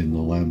spied in the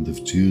land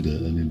of Judah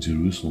and in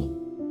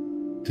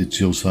Jerusalem, did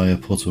Josiah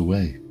put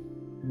away,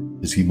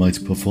 that he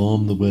might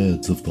perform the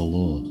words of the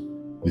Lord,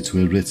 which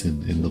were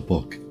written in the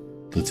book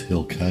that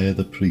Hilkiah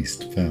the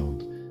priest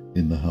found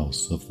in the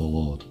house of the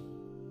Lord.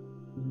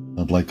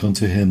 And like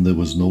unto him there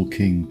was no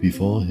king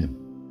before him,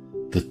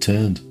 that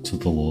turned to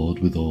the Lord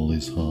with all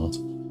his heart,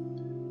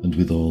 and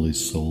with all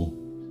his soul,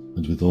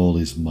 and with all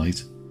his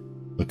might,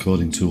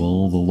 according to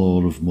all the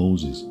law of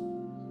Moses,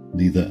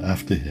 neither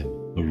after him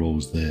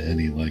arose there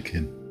any like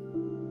him.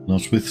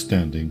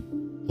 Notwithstanding,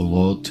 the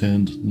Lord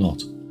turned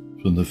not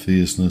from the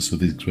fierceness of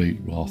his great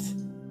wrath,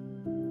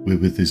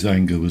 wherewith his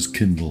anger was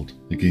kindled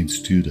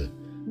against Judah,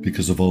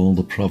 because of all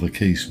the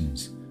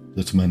provocations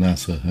that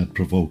Manasseh had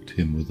provoked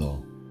him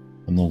withal.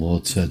 And the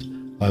Lord said,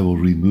 I will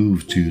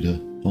remove Judah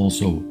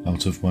also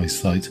out of my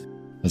sight,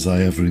 as I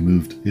have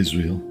removed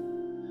Israel,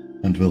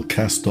 and will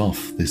cast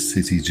off this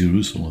city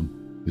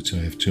Jerusalem, which I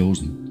have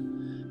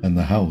chosen, and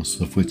the house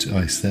of which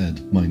I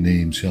said, My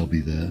name shall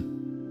be there.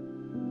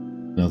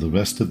 Now the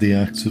rest of the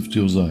acts of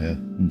Josiah,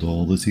 and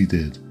all that he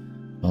did,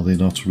 are they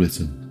not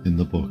written in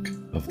the book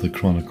of the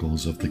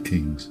Chronicles of the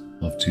kings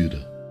of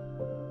Judah?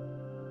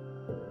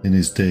 In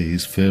his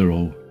days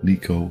Pharaoh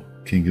Necho,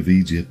 king of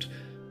Egypt,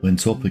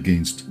 went up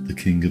against the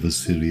king of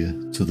Assyria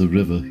to the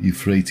river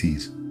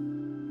Euphrates,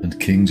 and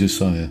King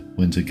Josiah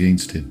went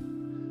against him,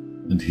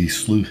 and he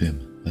slew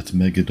him at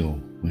Megiddo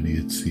when he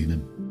had seen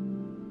him.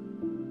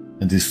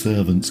 And his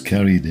servants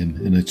carried him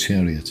in a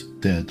chariot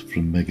dead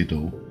from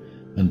Megiddo,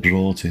 and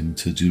brought him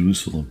to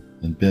Jerusalem,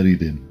 and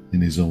buried him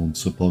in his own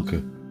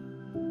sepulchre.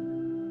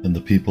 And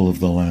the people of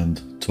the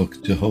land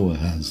took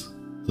Jehoahaz,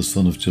 the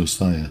son of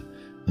Josiah,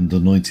 and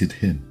anointed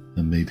him,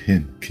 and made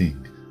him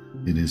king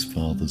in his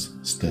father's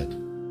stead.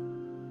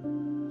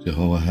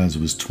 Jehoahaz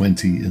was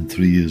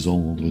 23 years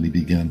old when he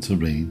began to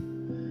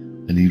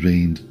reign, and he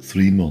reigned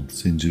 3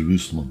 months in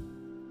Jerusalem.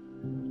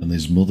 And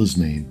his mother's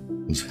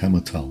name was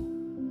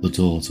Hamutal, the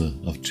daughter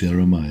of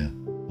Jeremiah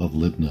of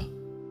Libnah.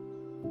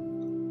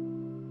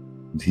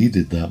 And he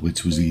did that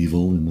which was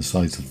evil in the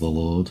sight of the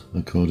Lord,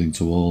 according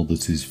to all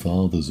that his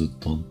fathers had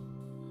done.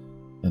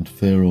 And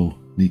Pharaoh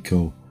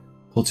Necho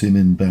put him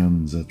in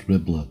bands at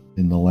Riblah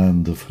in the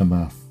land of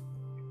Hamath,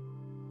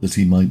 that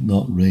he might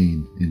not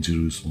reign in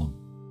Jerusalem,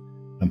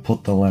 and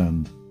put the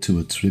land to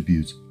a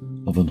tribute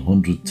of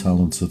 100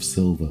 talents of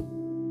silver,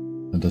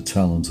 and a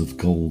talent of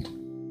gold.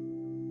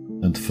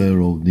 And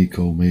Pharaoh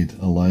Necho made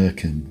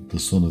Eliakim the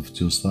son of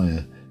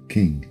Josiah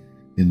king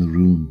in the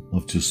room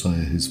of Josiah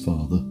his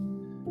father,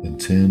 and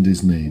turned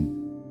his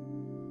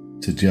name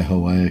to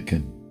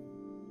Jehoiakim,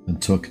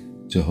 and took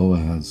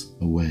Jehoahaz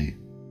away,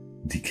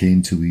 and he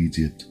came to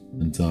Egypt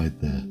and died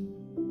there.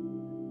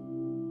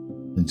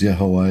 And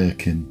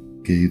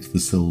Jehoiakim gave the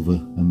silver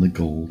and the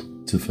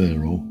gold to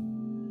Pharaoh,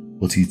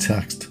 but he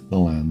taxed the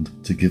land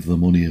to give the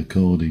money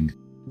according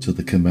to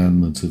the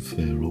commandment of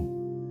Pharaoh,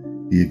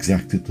 He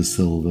exacted the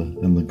silver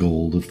and the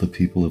gold of the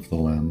people of the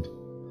land,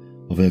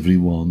 of every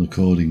one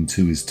according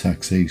to his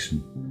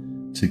taxation,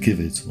 to give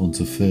it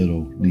unto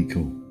Pharaoh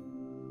Necho.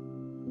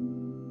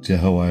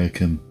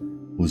 Jehoiakim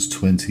was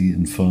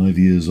 25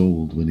 years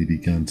old when he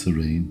began to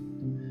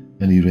reign,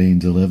 and he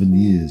reigned 11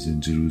 years in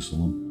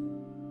Jerusalem.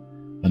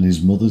 And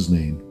his mother's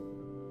name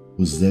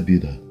was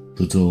Zebudah,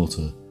 the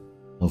daughter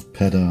of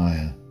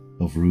Pedaiah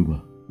of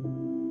Rumah.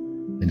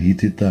 And he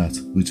did that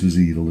which was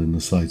evil in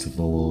the sight of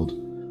the Lord,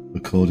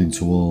 according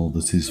to all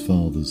that his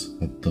fathers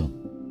had done.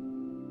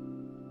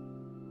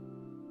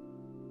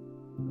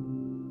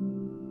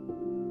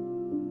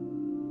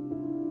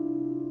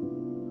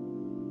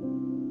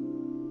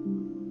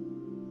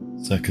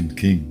 Second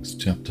Kings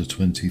chapter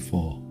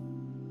 24.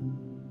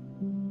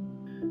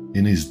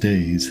 In his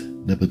days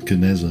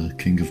Nebuchadnezzar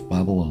king of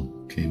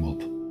Babylon came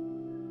up,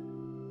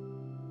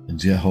 and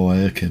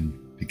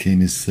Jehoiakim became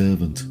his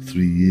servant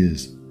 3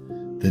 years.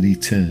 Then he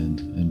turned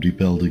and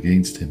rebelled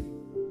against him.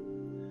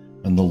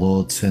 And the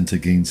Lord sent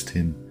against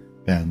him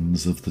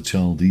bands of the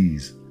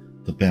Chaldees,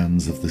 the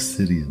bands of the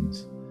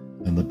Syrians,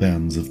 and the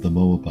bands of the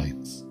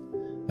Moabites,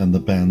 and the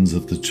bands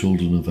of the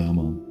children of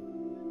Ammon,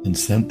 and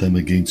sent them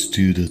against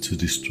Judah to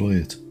destroy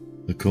it,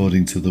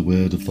 according to the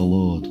word of the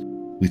Lord,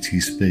 which he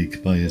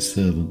spake by his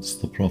servants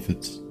the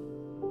prophets.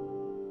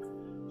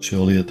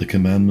 Surely at the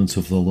commandment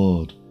of the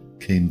Lord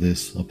came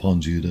this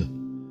upon Judah,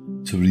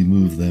 to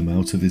remove them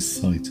out of his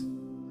sight,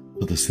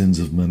 for the sins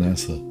of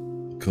Manasseh,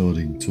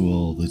 according to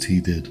all that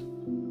he did,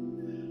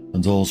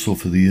 and also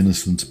for the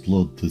innocent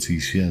blood that he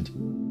shed,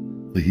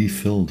 for he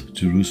filled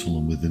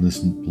Jerusalem with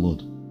innocent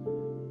blood,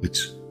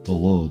 which the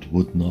Lord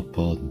would not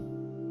pardon.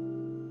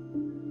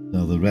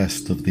 Now the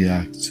rest of the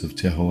acts of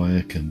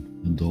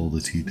Jehoiakim and all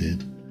that he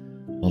did,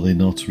 are they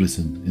not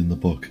written in the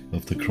book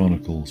of the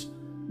Chronicles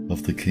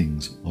of the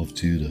kings of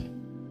Judah?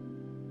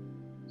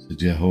 So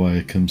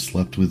Jehoiakim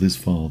slept with his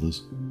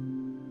fathers,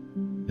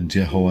 and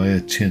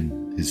Jehoiachin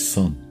his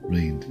son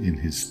reigned in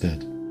his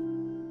stead.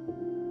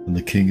 And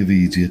the king of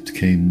Egypt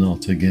came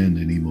not again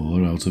any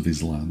more out of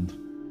his land,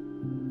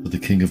 for the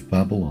king of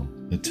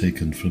Babylon had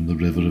taken from the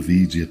river of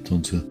Egypt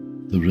unto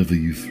the river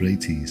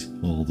Euphrates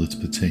all that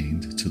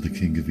pertained to the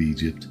king of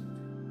Egypt.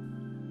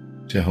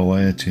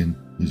 Jehoiachin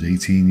was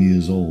 18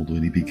 years old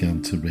when he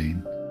began to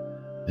reign,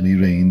 and he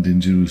reigned in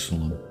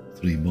Jerusalem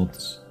 3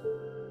 months.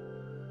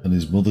 And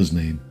his mother's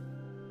name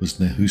was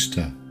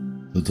Nehushta,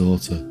 the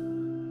daughter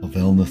of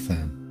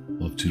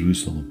Elnathan of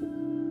Jerusalem.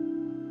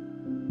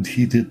 And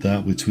he did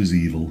that which was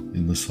evil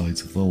in the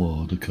sight of the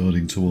Lord,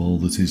 according to all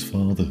that his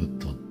father had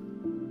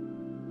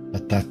done.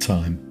 At that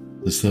time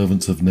the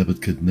servants of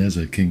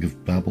Nebuchadnezzar king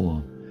of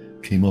Babylon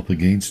came up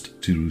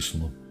against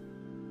Jerusalem,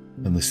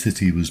 and the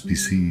city was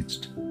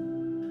besieged.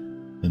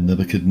 And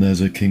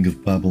Nebuchadnezzar king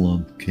of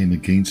Babylon came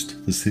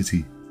against the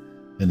city,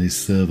 and his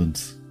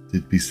servants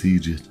did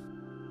besiege it.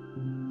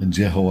 And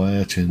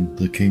Jehoiachin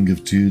the king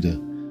of Judah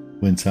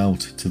went out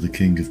to the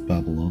king of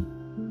Babylon,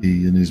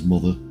 he and his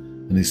mother,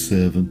 and his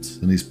servants,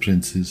 and his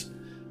princes,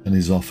 and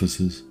his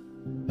officers,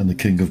 and the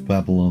king of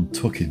Babylon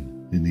took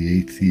him in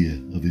the 8th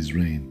year of his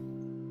reign.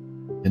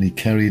 And he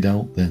carried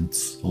out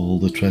thence all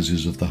the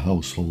treasures of the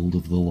household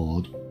of the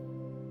Lord,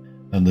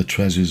 and the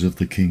treasures of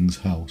the king's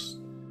house,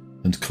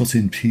 and cut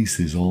in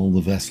pieces all the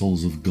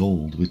vessels of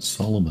gold which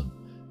Solomon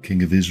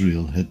king of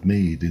Israel had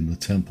made in the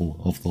temple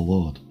of the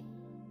Lord,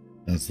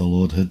 as the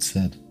Lord had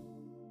said.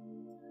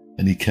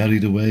 And he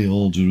carried away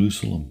all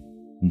Jerusalem,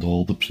 and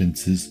all the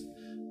princes,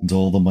 and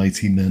all the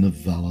mighty men of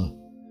valour,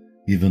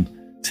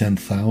 even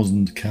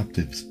 10,000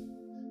 captives,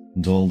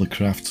 and all the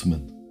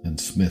craftsmen and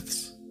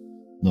smiths.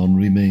 None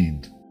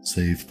remained,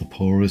 save the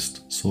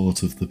poorest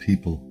sort of the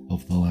people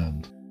of the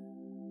land.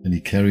 And he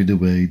carried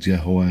away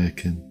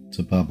Jehoiakim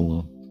to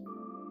Babylon,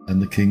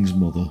 and the king's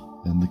mother,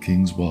 and the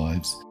king's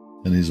wives,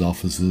 and his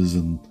officers,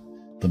 and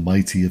the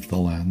mighty of the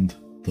land,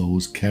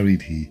 those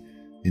carried he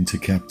into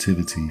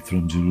captivity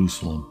from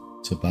Jerusalem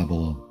to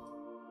Babylon.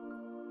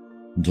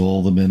 And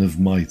all the men of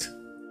might,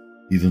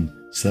 even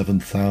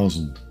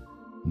 7,000,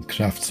 and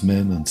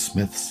craftsmen and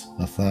smiths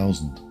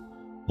 1,000,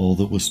 all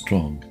that were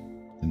strong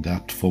and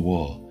apt for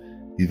war,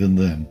 even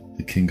them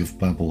the king of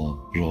Babylon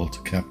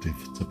brought captive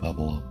to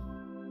Babylon.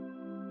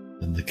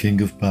 And the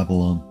king of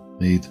Babylon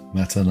made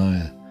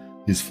Mattaniah,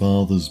 his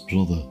father's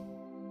brother,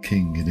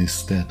 king in his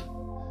stead,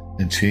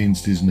 and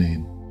changed his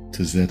name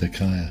to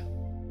Zedekiah.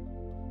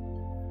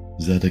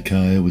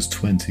 Zedekiah was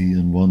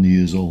 21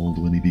 years old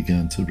when he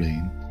began to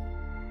reign,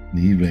 and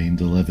he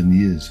reigned 11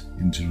 years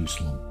in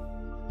Jerusalem.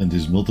 And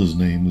his mother's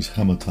name was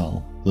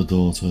Hamutal, the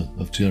daughter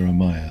of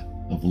Jeremiah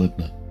of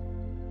Libnah.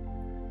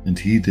 And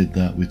he did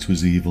that which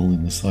was evil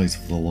in the sight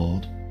of the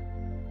Lord,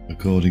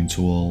 according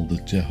to all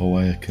that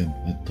Jehoiakim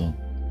had done.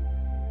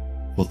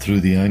 For through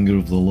the anger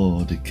of the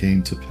Lord it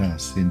came to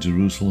pass in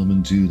Jerusalem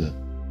and Judah,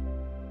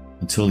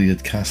 until he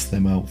had cast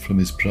them out from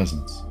his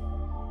presence,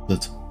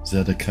 that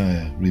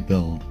Zedekiah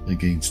rebelled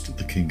against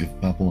the king of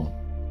Babylon.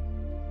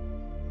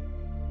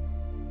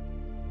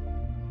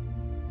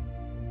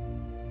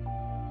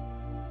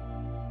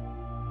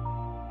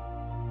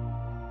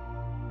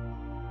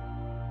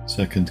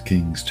 2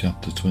 Kings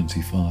chapter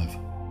 25.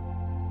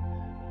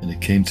 And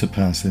it came to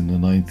pass in the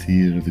 9th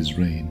year of his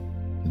reign,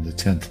 in the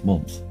 10th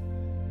month,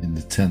 in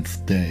the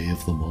 10th day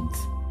of the month,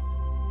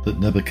 that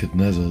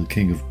Nebuchadnezzar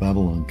king of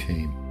Babylon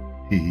came,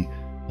 he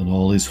and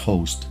all his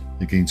host,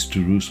 against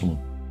Jerusalem,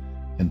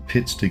 and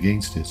pitched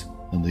against it,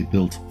 and they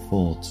built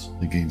forts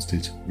against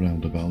it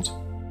round about.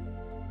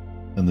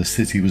 And the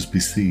city was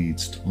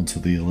besieged unto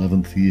the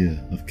 11th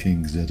year of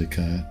King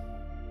Zedekiah.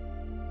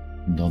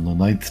 And on the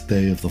 9th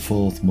day of the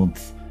 4th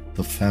month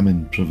the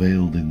famine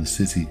prevailed in the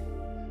city,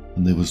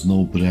 and there was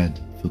no bread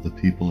for the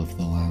people of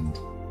the land.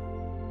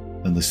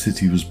 And the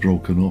city was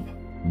broken up,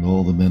 and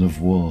all the men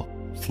of war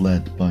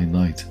fled by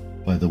night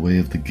by the way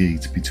of the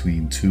gate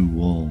between two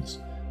walls,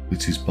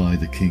 which is by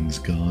the king's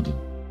garden.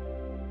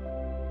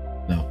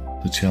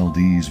 Now the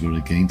Chaldees were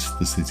against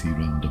the city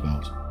round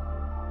about.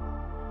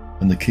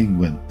 And the king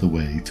went the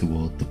way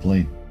toward the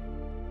plain.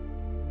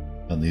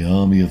 And the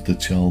army of the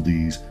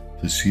Chaldees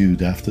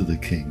pursued after the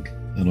king,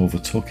 and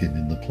overtook him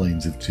in the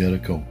plains of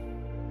Jericho,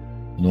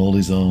 and all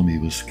his army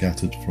was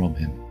scattered from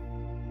him.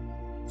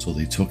 So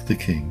they took the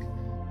king,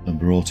 and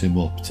brought him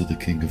up to the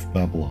king of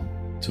Babylon,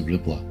 to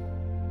Riblah,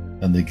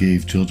 and they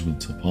gave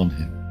judgment upon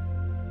him.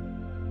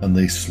 And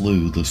they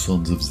slew the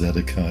sons of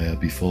Zedekiah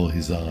before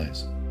his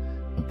eyes,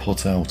 and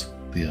put out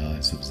the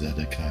eyes of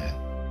Zedekiah,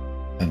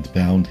 and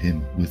bound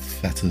him with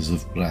fetters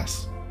of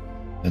brass,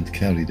 and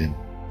carried him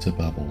to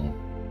Babylon.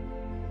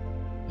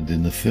 And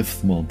in the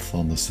 5th month,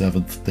 on the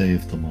 7th day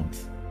of the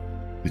month,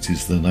 which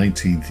is the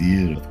 19th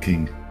year of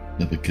King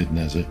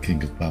Nebuchadnezzar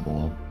king of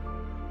Babylon,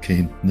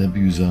 came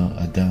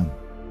Nebuzaradan,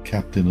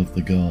 captain of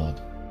the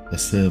guard, a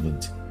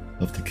servant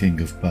of the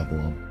king of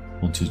Babylon,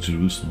 unto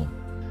Jerusalem.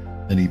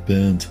 And he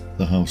burnt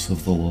the house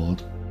of the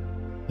Lord,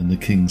 and the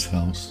king's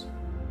house,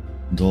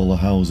 and all the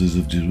houses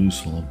of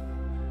Jerusalem,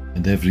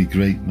 and every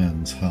great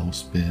man's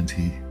house burnt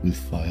he with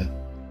fire.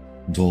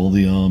 And all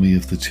the army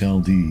of the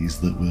Chaldees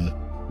that were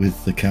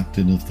with the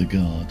captain of the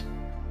guard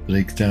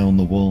brake down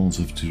the walls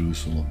of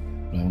Jerusalem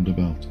round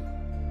about.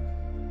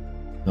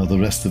 Now the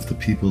rest of the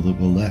people that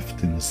were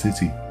left in the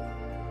city,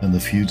 and the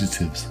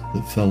fugitives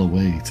that fell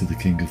away to the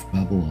king of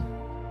Babylon,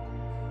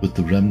 with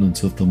the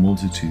remnant of the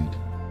multitude,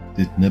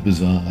 did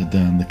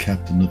Nebuzaradan the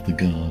captain of the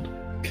guard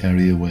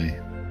carry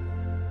away.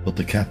 But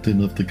the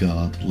captain of the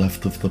guard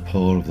left of the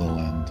poor of the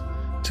land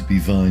to be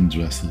vine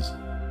dressers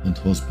and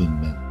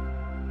husbandmen.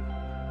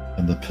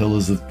 And the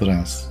pillars of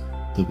brass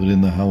that were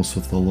in the house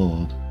of the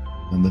Lord,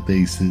 and the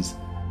bases,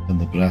 and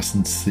the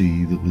brassen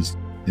sea that was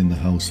in the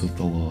house of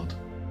the Lord,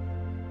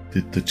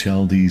 did the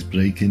Chaldees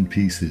break in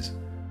pieces,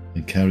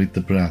 and carried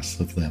the brass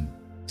of them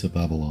to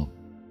Babylon.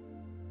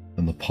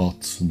 And the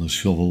pots, and the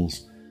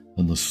shovels,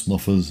 and the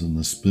snuffers, and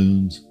the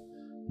spoons,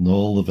 and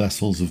all the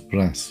vessels of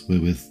brass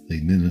wherewith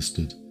they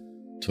ministered,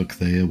 took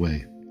they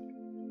away,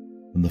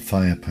 and the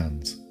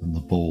firepans, and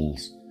the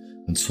bowls,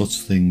 and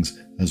such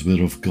things as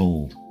were of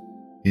gold,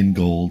 in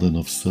gold, and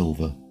of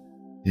silver,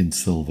 in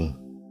silver,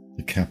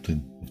 the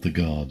captain of the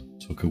guard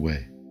took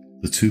away.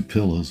 The 2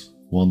 pillars,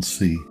 one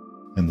sea,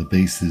 and the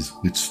bases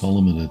which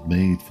Solomon had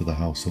made for the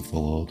house of the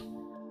Lord,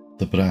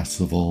 the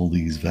brass of all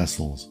these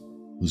vessels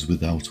was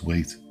without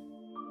weight.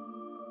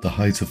 The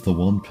height of the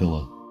one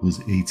pillar was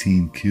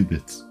 18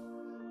 cubits,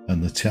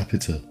 and the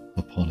chapiter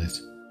upon it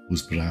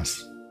was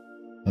brass,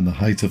 and the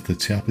height of the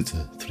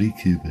chapiter 3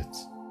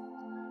 cubits,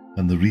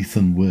 and the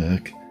wreathen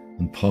work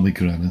and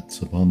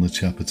pomegranates upon the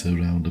chapiter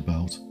round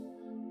about,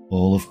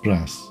 all of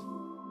brass,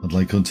 and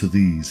like unto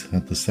these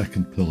had the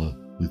 2nd pillar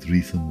with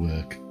wreathen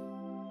work.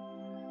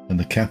 And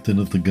the captain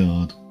of the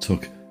guard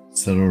took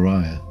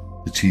Serariah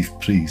the chief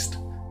priest,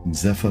 and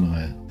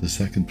Zephaniah the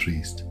 2nd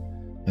priest,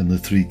 and the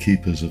 3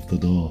 keepers of the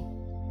door.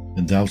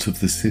 And out of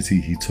the city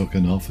he took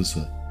an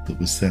officer that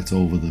was set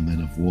over the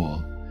men of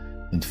war,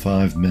 and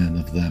 5 men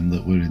of them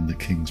that were in the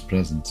king's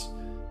presence,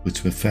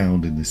 which were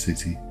found in the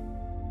city,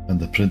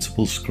 and the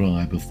principal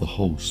scribe of the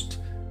host,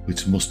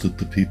 which mustered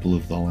the people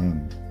of the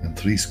land, and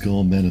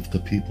 80 men of the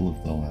people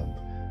of the land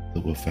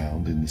that were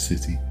found in the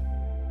city.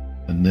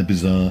 And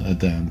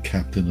Nebuzaradan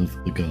captain of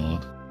the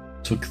guard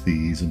took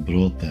these and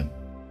brought them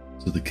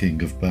to the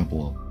king of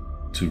Babylon,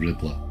 to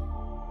Riblah.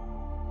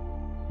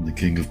 And the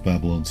king of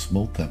Babylon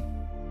smote them,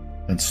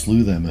 and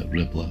slew them at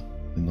Riblah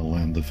in the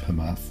land of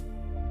Hamath.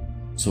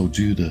 So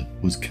Judah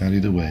was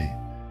carried away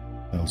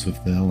out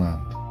of their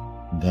land.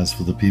 And as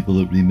for the people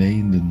that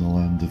remained in the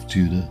land of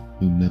Judah,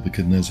 whom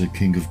Nebuchadnezzar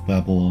king of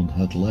Babylon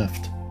had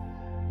left,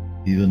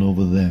 even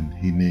over them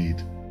he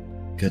made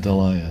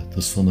Gedaliah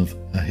the son of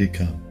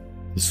Ahikam,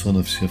 the son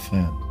of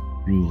Shaphan,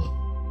 ruler.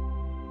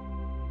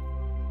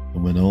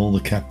 And when all the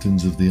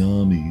captains of the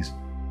armies,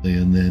 they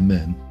and their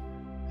men,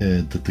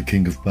 heard that the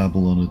king of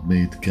Babylon had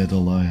made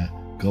Gedaliah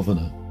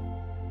governor,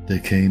 they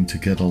came to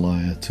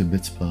Gedaliah to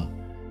Mitzpah,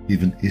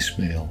 even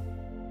Ishmael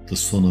the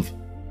son of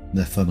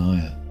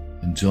Nethaniah,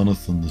 and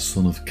Jonathan the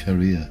son of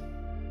Kareah,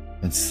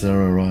 and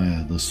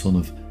Serariah the son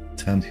of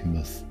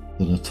Tanhumeth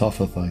the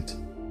Netophathite,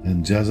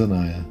 and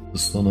Jazaniah the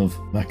son of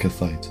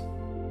Maccathite,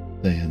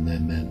 they and their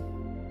men.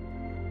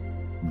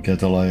 And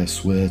Gedaliah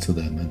sware to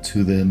them and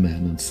to their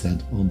men, and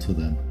said unto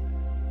them,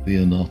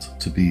 Fear not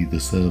to be the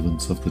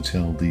servants of the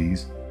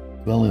Chaldees,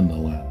 dwell in the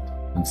land,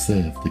 and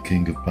serve the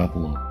king of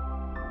Babylon,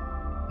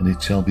 and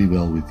it shall be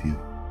well with you.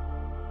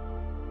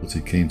 But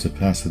it came to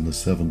pass in the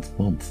 7th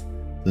month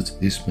that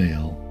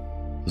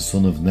Ishmael, the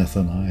son of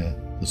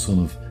Nethaniah, the son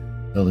of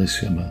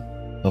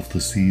Elishama, of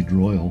the seed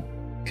royal,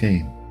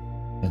 came,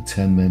 and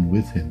 10 men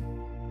with him,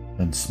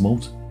 and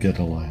smote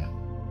Gedaliah,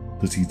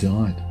 that he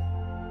died,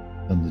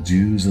 and the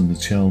Jews and the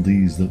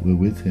Chaldees that were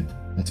with him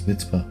at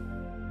Mizpah.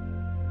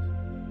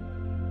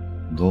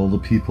 And all the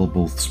people,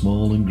 both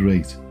small and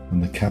great,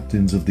 and the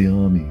captains of the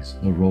armies,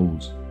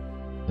 arose,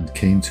 and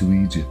came to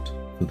Egypt,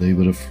 for they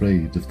were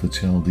afraid of the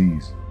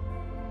Chaldees.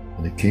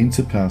 And it came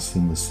to pass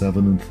in the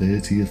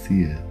 37th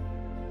year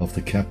of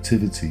the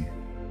captivity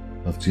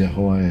of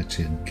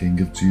Jehoiachin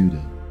king of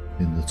Judah,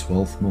 in the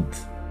 12th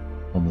month,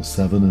 on the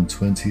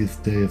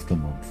 27th day of the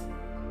month,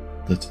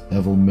 that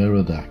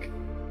Evil-Merodach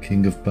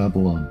king of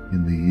Babylon,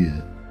 in the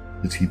year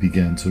that he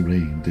began to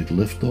reign, did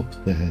lift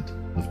up the head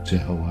of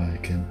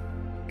Jehoiachin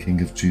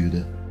king of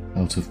Judah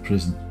out of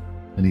prison.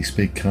 And he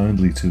spake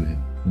kindly to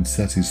him, and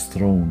set his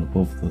throne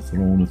above the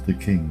throne of the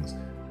kings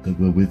that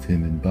were with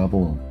him in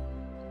Babylon,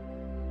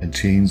 and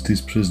changed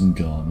his prison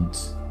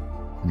garments,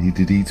 and he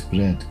did eat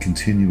bread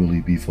continually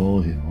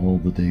before him all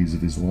the days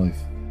of his life.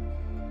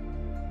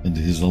 And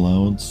his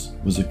allowance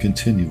was a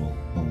continual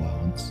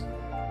allowance,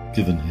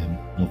 given him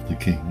of the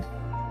king,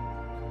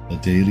 a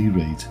daily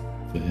rate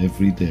for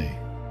every day,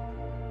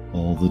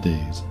 all the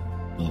days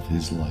of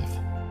his life.